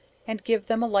syrup, and give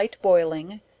them a light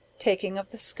boiling, taking of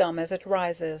the scum as it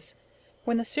rises.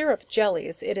 When the syrup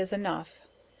jellies, it is enough.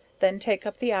 Then take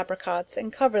up the apricots,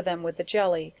 and cover them with the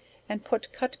jelly, and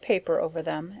put cut paper over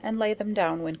them, and lay them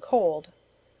down when cold.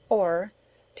 Or,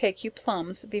 take you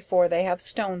plums before they have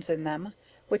stones in them,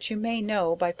 which you may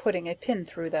know by putting a pin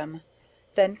through them,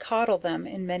 then coddle them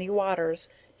in many waters,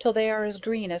 till they are as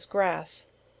green as grass,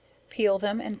 peel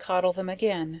them and coddle them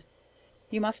again.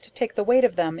 You must take the weight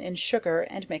of them in sugar,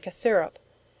 and make a syrup.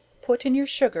 Put in your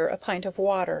sugar a pint of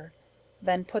water,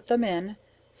 then put them in,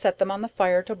 set them on the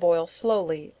fire to boil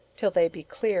slowly, till they be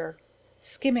clear,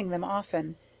 skimming them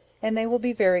often, and they will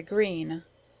be very green.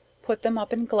 Put them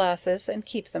up in glasses, and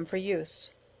keep them for use.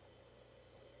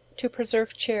 To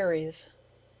preserve cherries.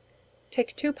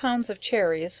 Take 2 pounds of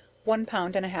cherries, 1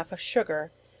 pound and a half of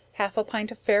sugar, half a pint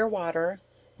of fair water,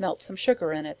 melt some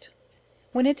sugar in it.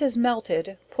 When it is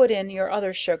melted, put in your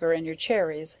other sugar and your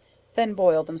cherries, then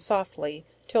boil them softly,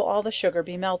 till all the sugar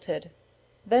be melted.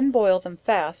 Then boil them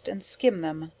fast, and skim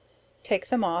them. Take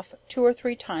them off 2 or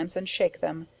 3 times and shake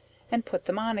them, and put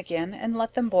them on again, and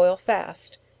let them boil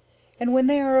fast, and when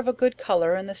they are of a good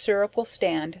colour and the syrup will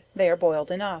stand, they are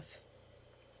boiled enough.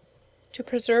 To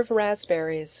preserve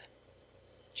raspberries.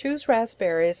 Choose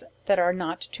raspberries that are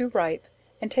not too ripe,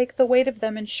 and take the weight of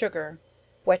them in sugar,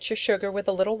 wet your sugar with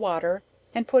a little water,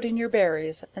 and put in your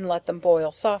berries, and let them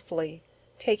boil softly,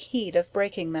 take heed of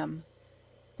breaking them.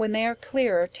 When they are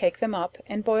clear, take them up,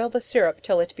 and boil the syrup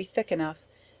till it be thick enough,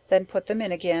 then put them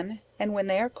in again, and when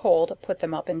they are cold, put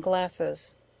them up in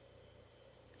glasses.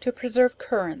 To preserve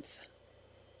currants.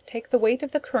 Take the weight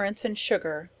of the currants in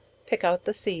sugar, pick out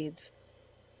the seeds,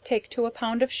 take to a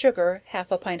pound of sugar,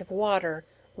 half a pint of water,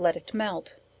 let it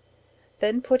melt,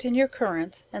 then put in your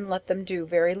currants, and let them do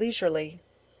very leisurely,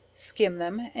 skim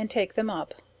them and take them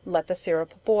up, let the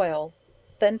syrup boil,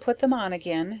 then put them on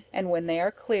again, and when they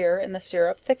are clear and the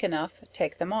syrup thick enough,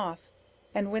 take them off,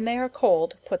 and when they are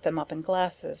cold, put them up in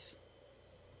glasses.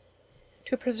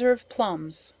 To preserve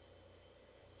plums.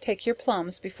 Take your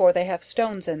plums before they have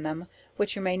stones in them,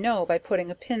 which you may know by putting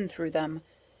a pin through them,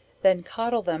 then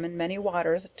coddle them in many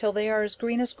waters till they are as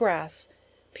green as grass,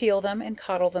 peel them and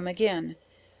coddle them again.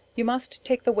 You must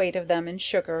take the weight of them in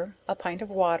sugar, a pint of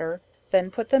water,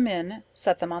 then put them in,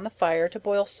 set them on the fire to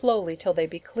boil slowly till they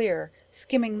be clear,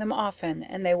 skimming them often,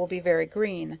 and they will be very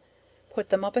green. Put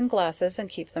them up in glasses and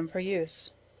keep them for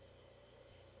use.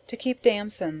 To keep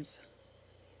damsons.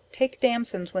 Take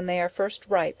damsons when they are first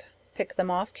ripe, pick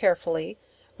them off carefully,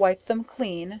 wipe them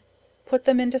clean, put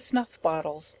them into snuff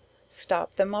bottles,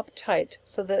 stop them up tight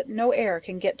so that no air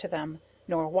can get to them,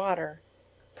 nor water.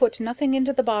 Put nothing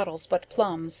into the bottles but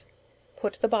plums.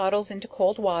 Put the bottles into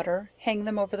cold water, hang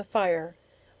them over the fire,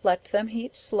 let them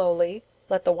heat slowly,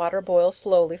 let the water boil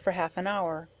slowly for half an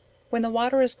hour. When the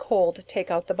water is cold,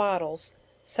 take out the bottles,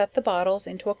 set the bottles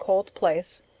into a cold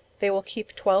place. They will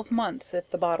keep 12 months if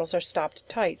the bottles are stopped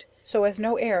tight, so as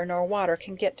no air nor water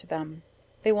can get to them.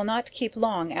 They will not keep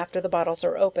long after the bottles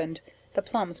are opened, the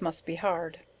plums must be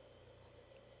hard.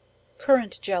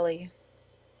 Currant jelly.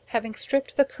 Having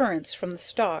stripped the currants from the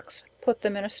stalks, put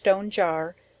them in a stone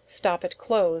jar, stop it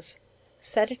close,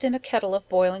 set it in a kettle of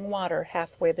boiling water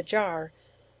half way the jar,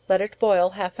 let it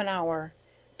boil half an hour,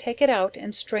 Take it out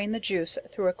and strain the juice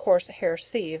through a coarse hair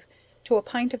sieve. To a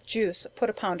pint of juice put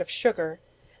a pound of sugar,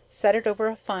 set it over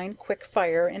a fine quick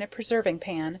fire in a preserving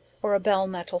pan, or a bell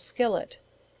metal skillet,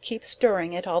 keep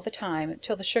stirring it all the time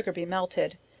till the sugar be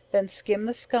melted, then skim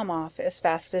the scum off as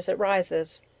fast as it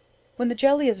rises. When the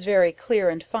jelly is very clear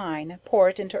and fine, pour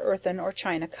it into earthen or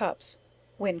china cups.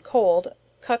 When cold,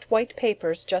 cut white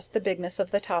papers just the bigness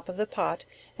of the top of the pot,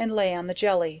 and lay on the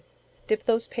jelly, dip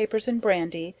those papers in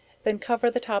brandy, then cover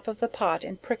the top of the pot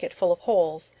and prick it full of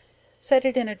holes, set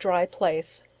it in a dry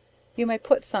place. You may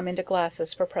put some into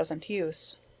glasses for present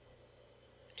use.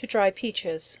 To dry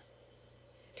peaches.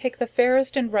 Take the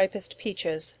fairest and ripest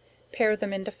peaches, pare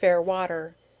them into fair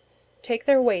water, take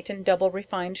their weight in double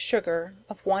refined sugar,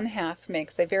 of 1/2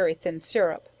 makes a very thin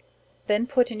syrup, then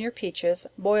put in your peaches,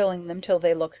 boiling them till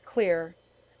they look clear,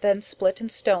 then split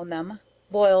and stone them,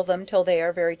 boil them till they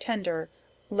are very tender,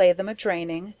 lay them a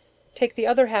draining, take the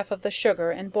other half of the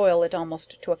sugar and boil it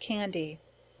almost to a candy,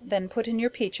 then put in your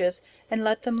peaches and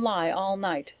let them lie all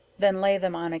night, then lay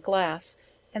them on a glass,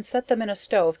 and set them in a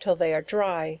stove till they are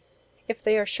dry. If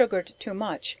they are sugared too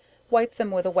much, wipe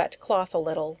them with a wet cloth a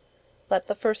little, let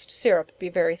the first syrup be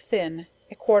very thin,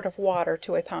 a quart of water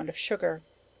to a pound of sugar.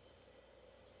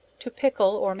 To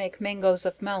pickle or make mangoes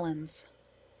of melons.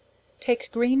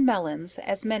 Take green melons,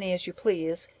 as many as you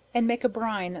please, and make a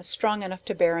brine strong enough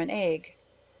to bear an egg,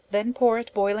 then pour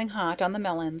it boiling hot on the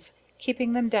melons,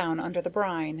 keeping them down under the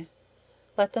brine.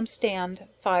 Let them stand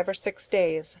 5 or 6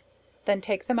 days, then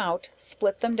take them out,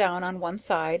 split them down on one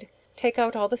side, take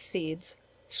out all the seeds,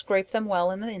 scrape them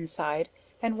well in the inside,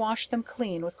 and wash them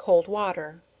clean with cold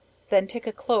water, then take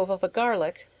a clove of a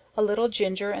garlic, a little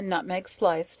ginger and nutmeg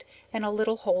sliced, and a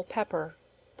little whole pepper,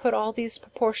 put all these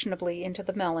proportionably into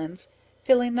the melons,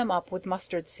 filling them up with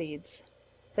mustard seeds,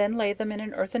 then lay them in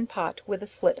an earthen pot with a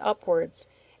slit upwards,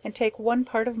 and take 1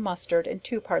 part of mustard and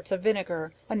 2 parts of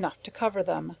vinegar, enough to cover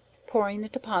them, pouring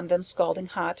it upon them scalding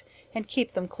hot, and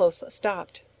keep them close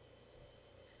stopped.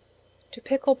 To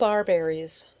pickle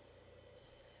barberries.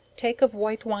 Take of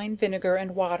white wine vinegar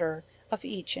and water, of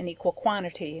each an equal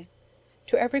quantity.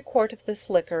 To every quart of this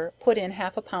liquor put in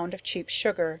 1/2 a pound of cheap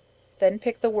sugar, then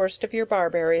pick the worst of your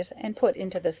barberries and put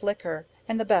into this liquor,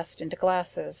 and the best into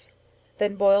glasses.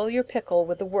 Then boil your pickle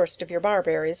with the worst of your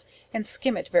barberries, and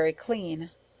skim it very clean.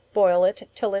 Boil it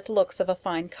till it looks of a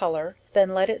fine colour,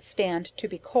 then let it stand to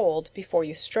be cold before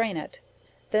you strain it,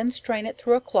 then strain it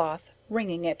through a cloth,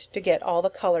 wringing it to get all the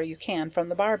colour you can from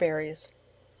the barberries.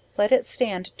 Let it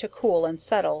stand to cool and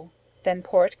settle, then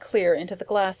pour it clear into the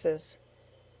glasses.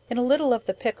 In a little of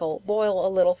the pickle boil a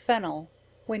little fennel,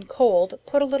 when cold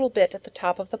put a little bit at the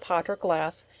top of the pot or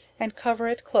glass, and cover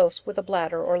it close with a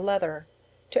bladder or leather.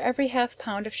 To every 1/2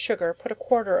 pound of sugar put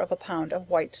 1/4 of a pound of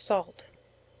white salt.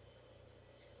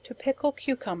 To pickle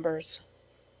cucumbers.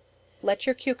 Let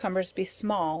your cucumbers be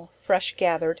small, fresh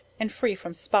gathered, and free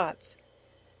from spots,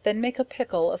 then make a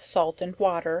pickle of salt and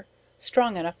water,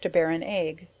 strong enough to bear an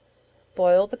egg,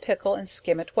 boil the pickle and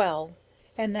skim it well,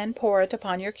 and then pour it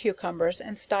upon your cucumbers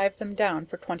and stive them down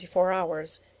for 24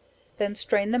 hours, then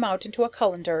strain them out into a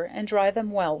cullender and dry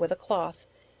them well with a cloth,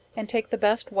 and take the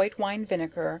best white wine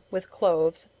vinegar, with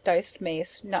cloves, diced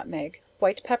mace, nutmeg,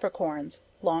 white peppercorns,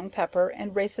 long pepper,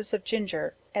 and races of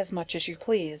ginger, as much as you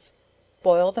please,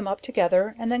 boil them up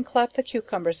together, and then clap the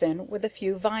cucumbers in with a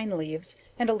few vine leaves,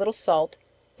 and a little salt,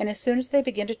 and as soon as they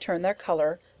begin to turn their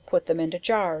colour, put them into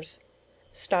jars,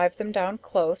 stive them down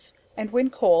close, and when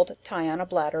cold tie on a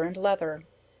bladder and leather.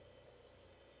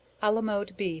 A la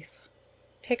mode beef.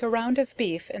 Take a round of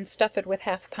beef and stuff it with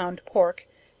 1/2 pound pork,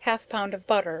 1/2 pound of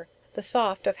butter, the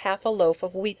soft of 1/2 a loaf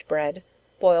of wheat bread,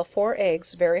 boil 4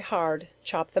 eggs very hard,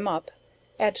 chop them up,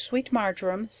 add sweet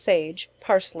marjoram, sage,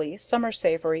 parsley, summer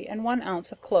savory, and 1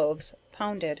 ounce of cloves,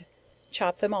 pounded,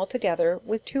 chop them all together,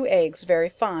 with 2 eggs very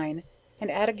fine, and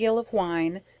add a gill of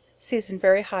wine, season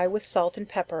very high with salt and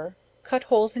pepper, cut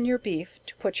holes in your beef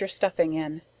to put your stuffing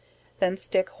in, then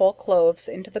stick whole cloves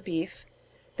into the beef,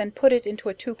 then put it into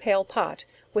a 2 pail pot,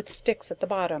 with sticks at the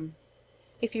bottom.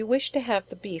 If you wish to have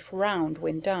the beef round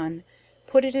when done,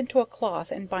 put it into a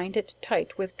cloth and bind it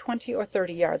tight with 20 or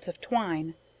 30 yards of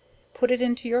twine, put it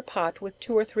into your pot with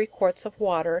 2 or 3 quarts of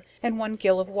water and 1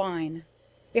 gill of wine.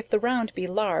 If the round be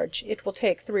large, it will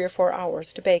take 3 or 4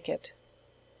 hours to bake it.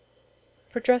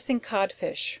 For dressing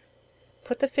codfish.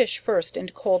 Put the fish first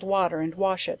into cold water and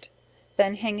wash it,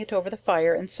 then hang it over the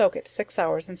fire and soak it 6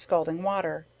 hours in scalding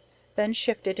water, then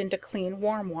shift it into clean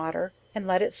warm water, and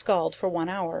let it scald for 1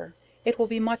 hour. It will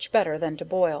be much better than to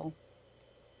boil.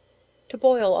 To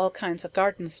boil all kinds of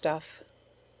garden stuff.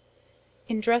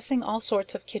 In dressing all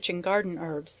sorts of kitchen garden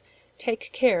herbs,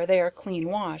 take care they are clean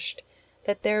washed,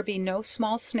 that there be no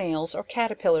small snails or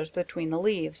caterpillars between the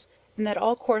leaves, and that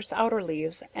all coarse outer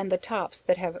leaves, and the tops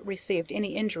that have received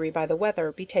any injury by the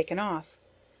weather, be taken off.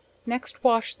 Next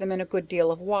wash them in a good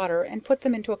deal of water, and put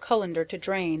them into a cullender to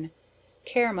drain.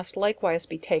 Care must likewise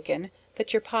be taken,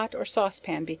 that your pot or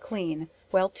saucepan be clean,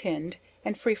 well tinned,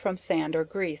 and free from sand or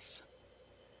grease.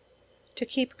 To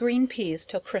keep green peas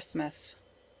till Christmas.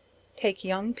 Take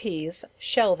young peas,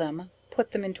 shell them,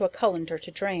 put them into a cullender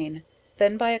to drain,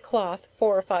 then buy a cloth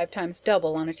 4 or 5 times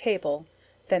double on a table,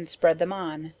 then spread them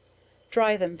on,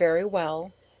 dry them very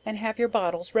well, and have your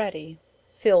bottles ready,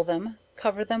 fill them,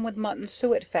 cover them with mutton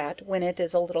suet fat when it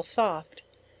is a little soft,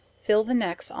 fill the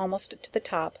necks almost to the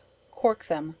top, cork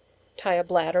them, tie a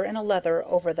bladder and a leather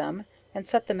over them, and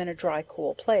set them in a dry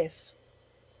cool place.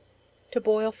 To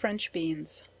boil French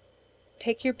beans.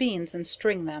 Take your beans and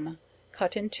string them,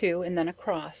 cut in 2 and then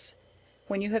across.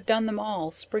 When you have done them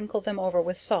all, sprinkle them over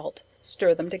with salt,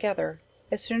 stir them together.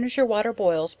 As soon as your water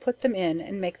boils, put them in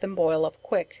and make them boil up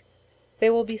quick. They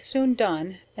will be soon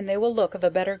done, and they will look of a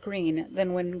better green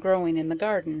than when growing in the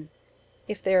garden.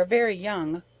 If they are very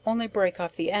young, only break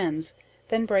off the ends,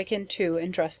 then break in 2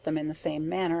 and dress them in the same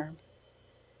manner.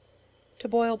 To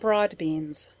boil broad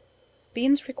beans.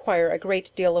 Beans require a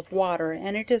great deal of water,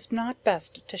 and it is not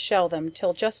best to shell them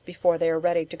till just before they are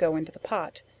ready to go into the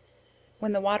pot.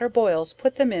 When the water boils,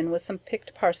 put them in with some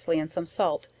picked parsley and some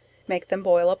salt, make them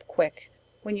boil up quick.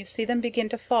 When you see them begin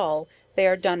to fall, they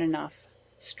are done enough.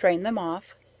 Strain them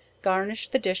off, garnish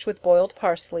the dish with boiled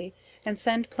parsley, and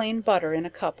send plain butter in a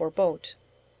cup or boat.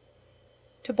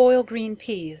 To boil green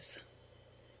peas.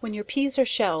 When your peas are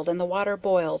shelled and the water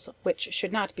boils, which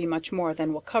should not be much more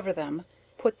than will cover them,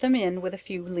 put them in with a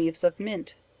few leaves of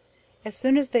mint. As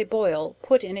soon as they boil,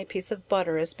 put in a piece of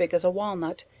butter as big as a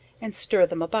walnut, and stir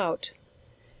them about.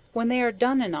 When they are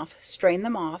done enough, strain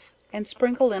them off, and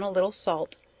sprinkle in a little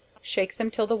salt, shake them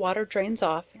till the water drains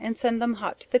off, and send them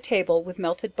hot to the table with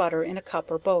melted butter in a cup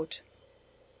or boat.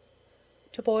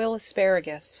 To boil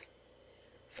asparagus.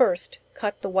 First,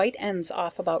 cut the white ends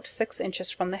off about 6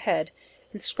 inches from the head,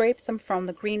 and scrape them from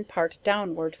the green part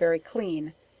downward very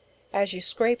clean. As you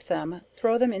scrape them,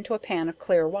 throw them into a pan of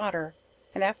clear water,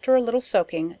 and after a little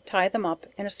soaking, tie them up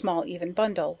in a small even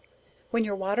bundle. When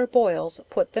your water boils,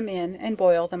 put them in and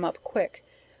boil them up quick,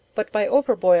 but by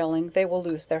over boiling they will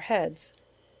lose their heads.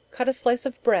 Cut a slice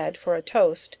of bread for a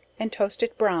toast, and toast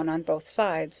it brown on both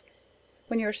sides.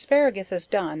 When your asparagus is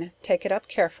done, take it up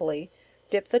carefully,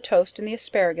 dip the toast in the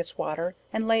asparagus water,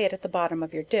 and lay it at the bottom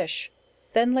of your dish.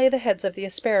 Then lay the heads of the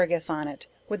asparagus on it,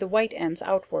 with the white ends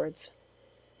outwards.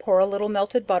 Pour a little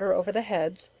melted butter over the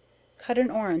heads, cut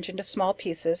an orange into small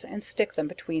pieces, and stick them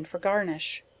between for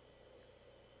garnish.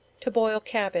 To boil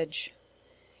cabbage.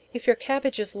 If your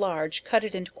cabbage is large, cut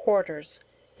it into quarters,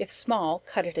 if small,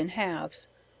 cut it in halves.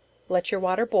 Let your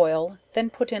water boil, then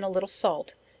put in a little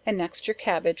salt, and next your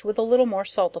cabbage with a little more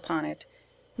salt upon it.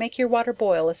 Make your water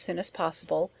boil as soon as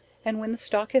possible, and when the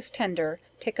stalk is tender,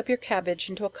 take up your cabbage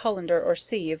into a cullender or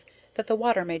sieve, that the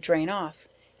water may drain off,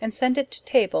 and send it to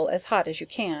table as hot as you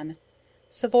can.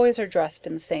 Savoys are dressed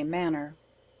in the same manner.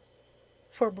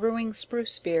 For brewing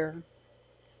spruce beer.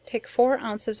 Take 4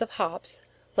 ounces of hops,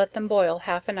 let them boil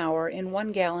half an hour in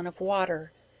 1 gallon of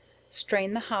water.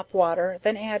 Strain the hop water,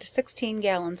 then add 16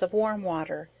 gallons of warm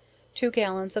water, 2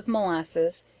 gallons of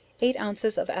molasses, 8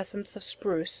 ounces of essence of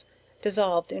spruce,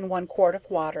 dissolved in 1 quart of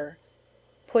water.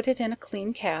 Put it in a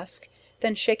clean cask,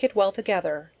 then shake it well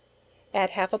together.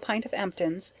 Add half a pint of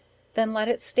emptins, then let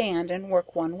it stand and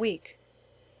work 1 week.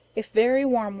 If very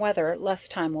warm weather, less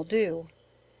time will do.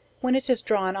 When it is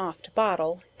drawn off to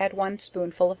bottle, add 1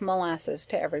 spoonful of molasses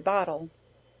to every bottle.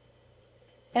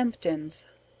 Emptins.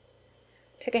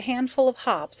 Take a handful of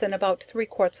hops and about 3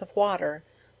 quarts of water,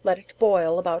 let it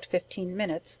boil about 15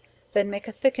 minutes, then make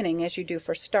a thickening as you do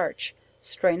for starch,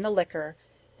 strain the liquor,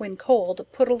 when cold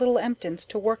put a little emptins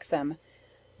to work them,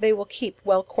 they will keep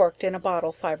well corked in a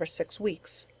bottle 5 or 6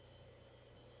 weeks.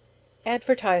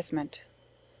 Advertisement.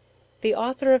 The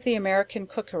author of the American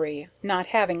Cookery not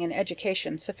having an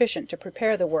education sufficient to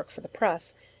prepare the work for the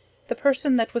press, the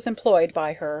person that was employed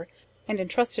by her, and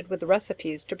entrusted with the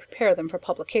recipes to prepare them for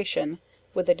publication,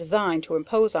 with a design to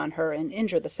impose on her and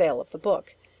injure the sale of the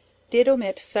book, did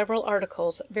omit several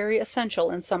articles very essential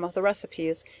in some of the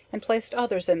recipes, and placed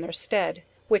others in their stead,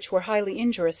 which were highly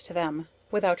injurious to them,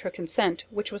 without her consent,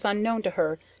 which was unknown to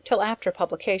her till after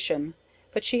publication,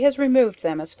 but she has removed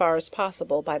them as far as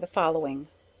possible by the following.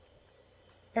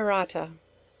 Errata.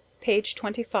 Page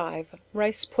 25,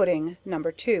 Rice Pudding, No.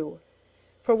 2.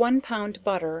 For 1 pound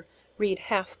butter, read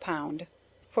 ½ pound.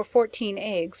 For 14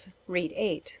 eggs, read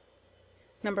 8.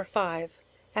 No. 5.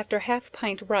 After half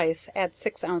pint rice, add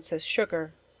 6 ounces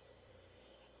sugar.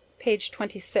 Page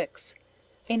 26.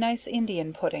 A nice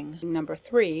Indian pudding, No.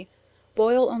 3,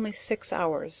 boil only 6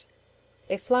 hours.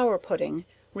 A flour pudding,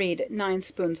 read 9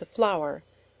 spoons of flour,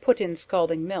 put in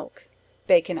scalding milk,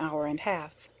 bake an hour and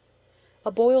half.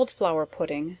 A boiled flour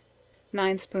pudding,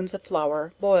 9 spoons of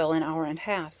flour, boil an hour and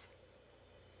half.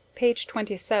 Page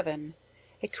 27.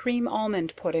 A cream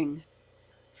almond pudding.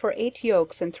 For 8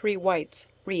 yolks and 3 whites,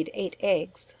 read 8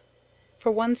 eggs.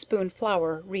 For 1 spoon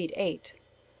flour, read 8.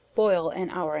 Boil an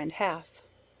hour and half.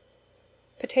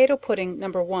 Potato pudding, No.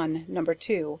 1, No.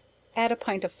 2, add a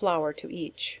pint of flour to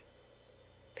each.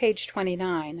 Page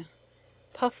 29.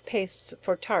 Puff pastes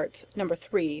for tarts, No.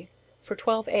 3, for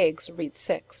 12 eggs, read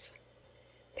 6.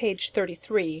 Page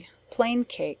 33. Plain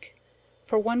cake.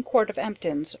 For 1 quart of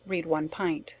emptins, read 1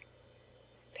 pint.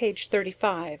 Page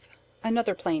 35.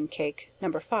 Another plain cake,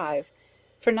 No. 5,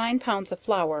 for 9 pounds of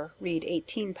flour, read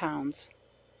 18 pounds.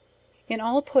 In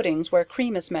all puddings where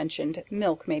cream is mentioned,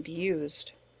 milk may be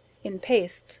used. In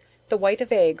pastes, the white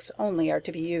of eggs only are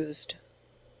to be used.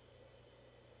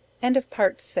 End of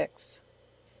Part 6.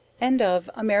 End of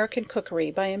American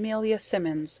Cookery, by Amelia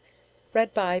Simmons.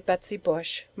 Read by Betsy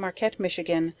Bush, Marquette,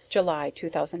 Michigan, July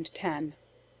 2010.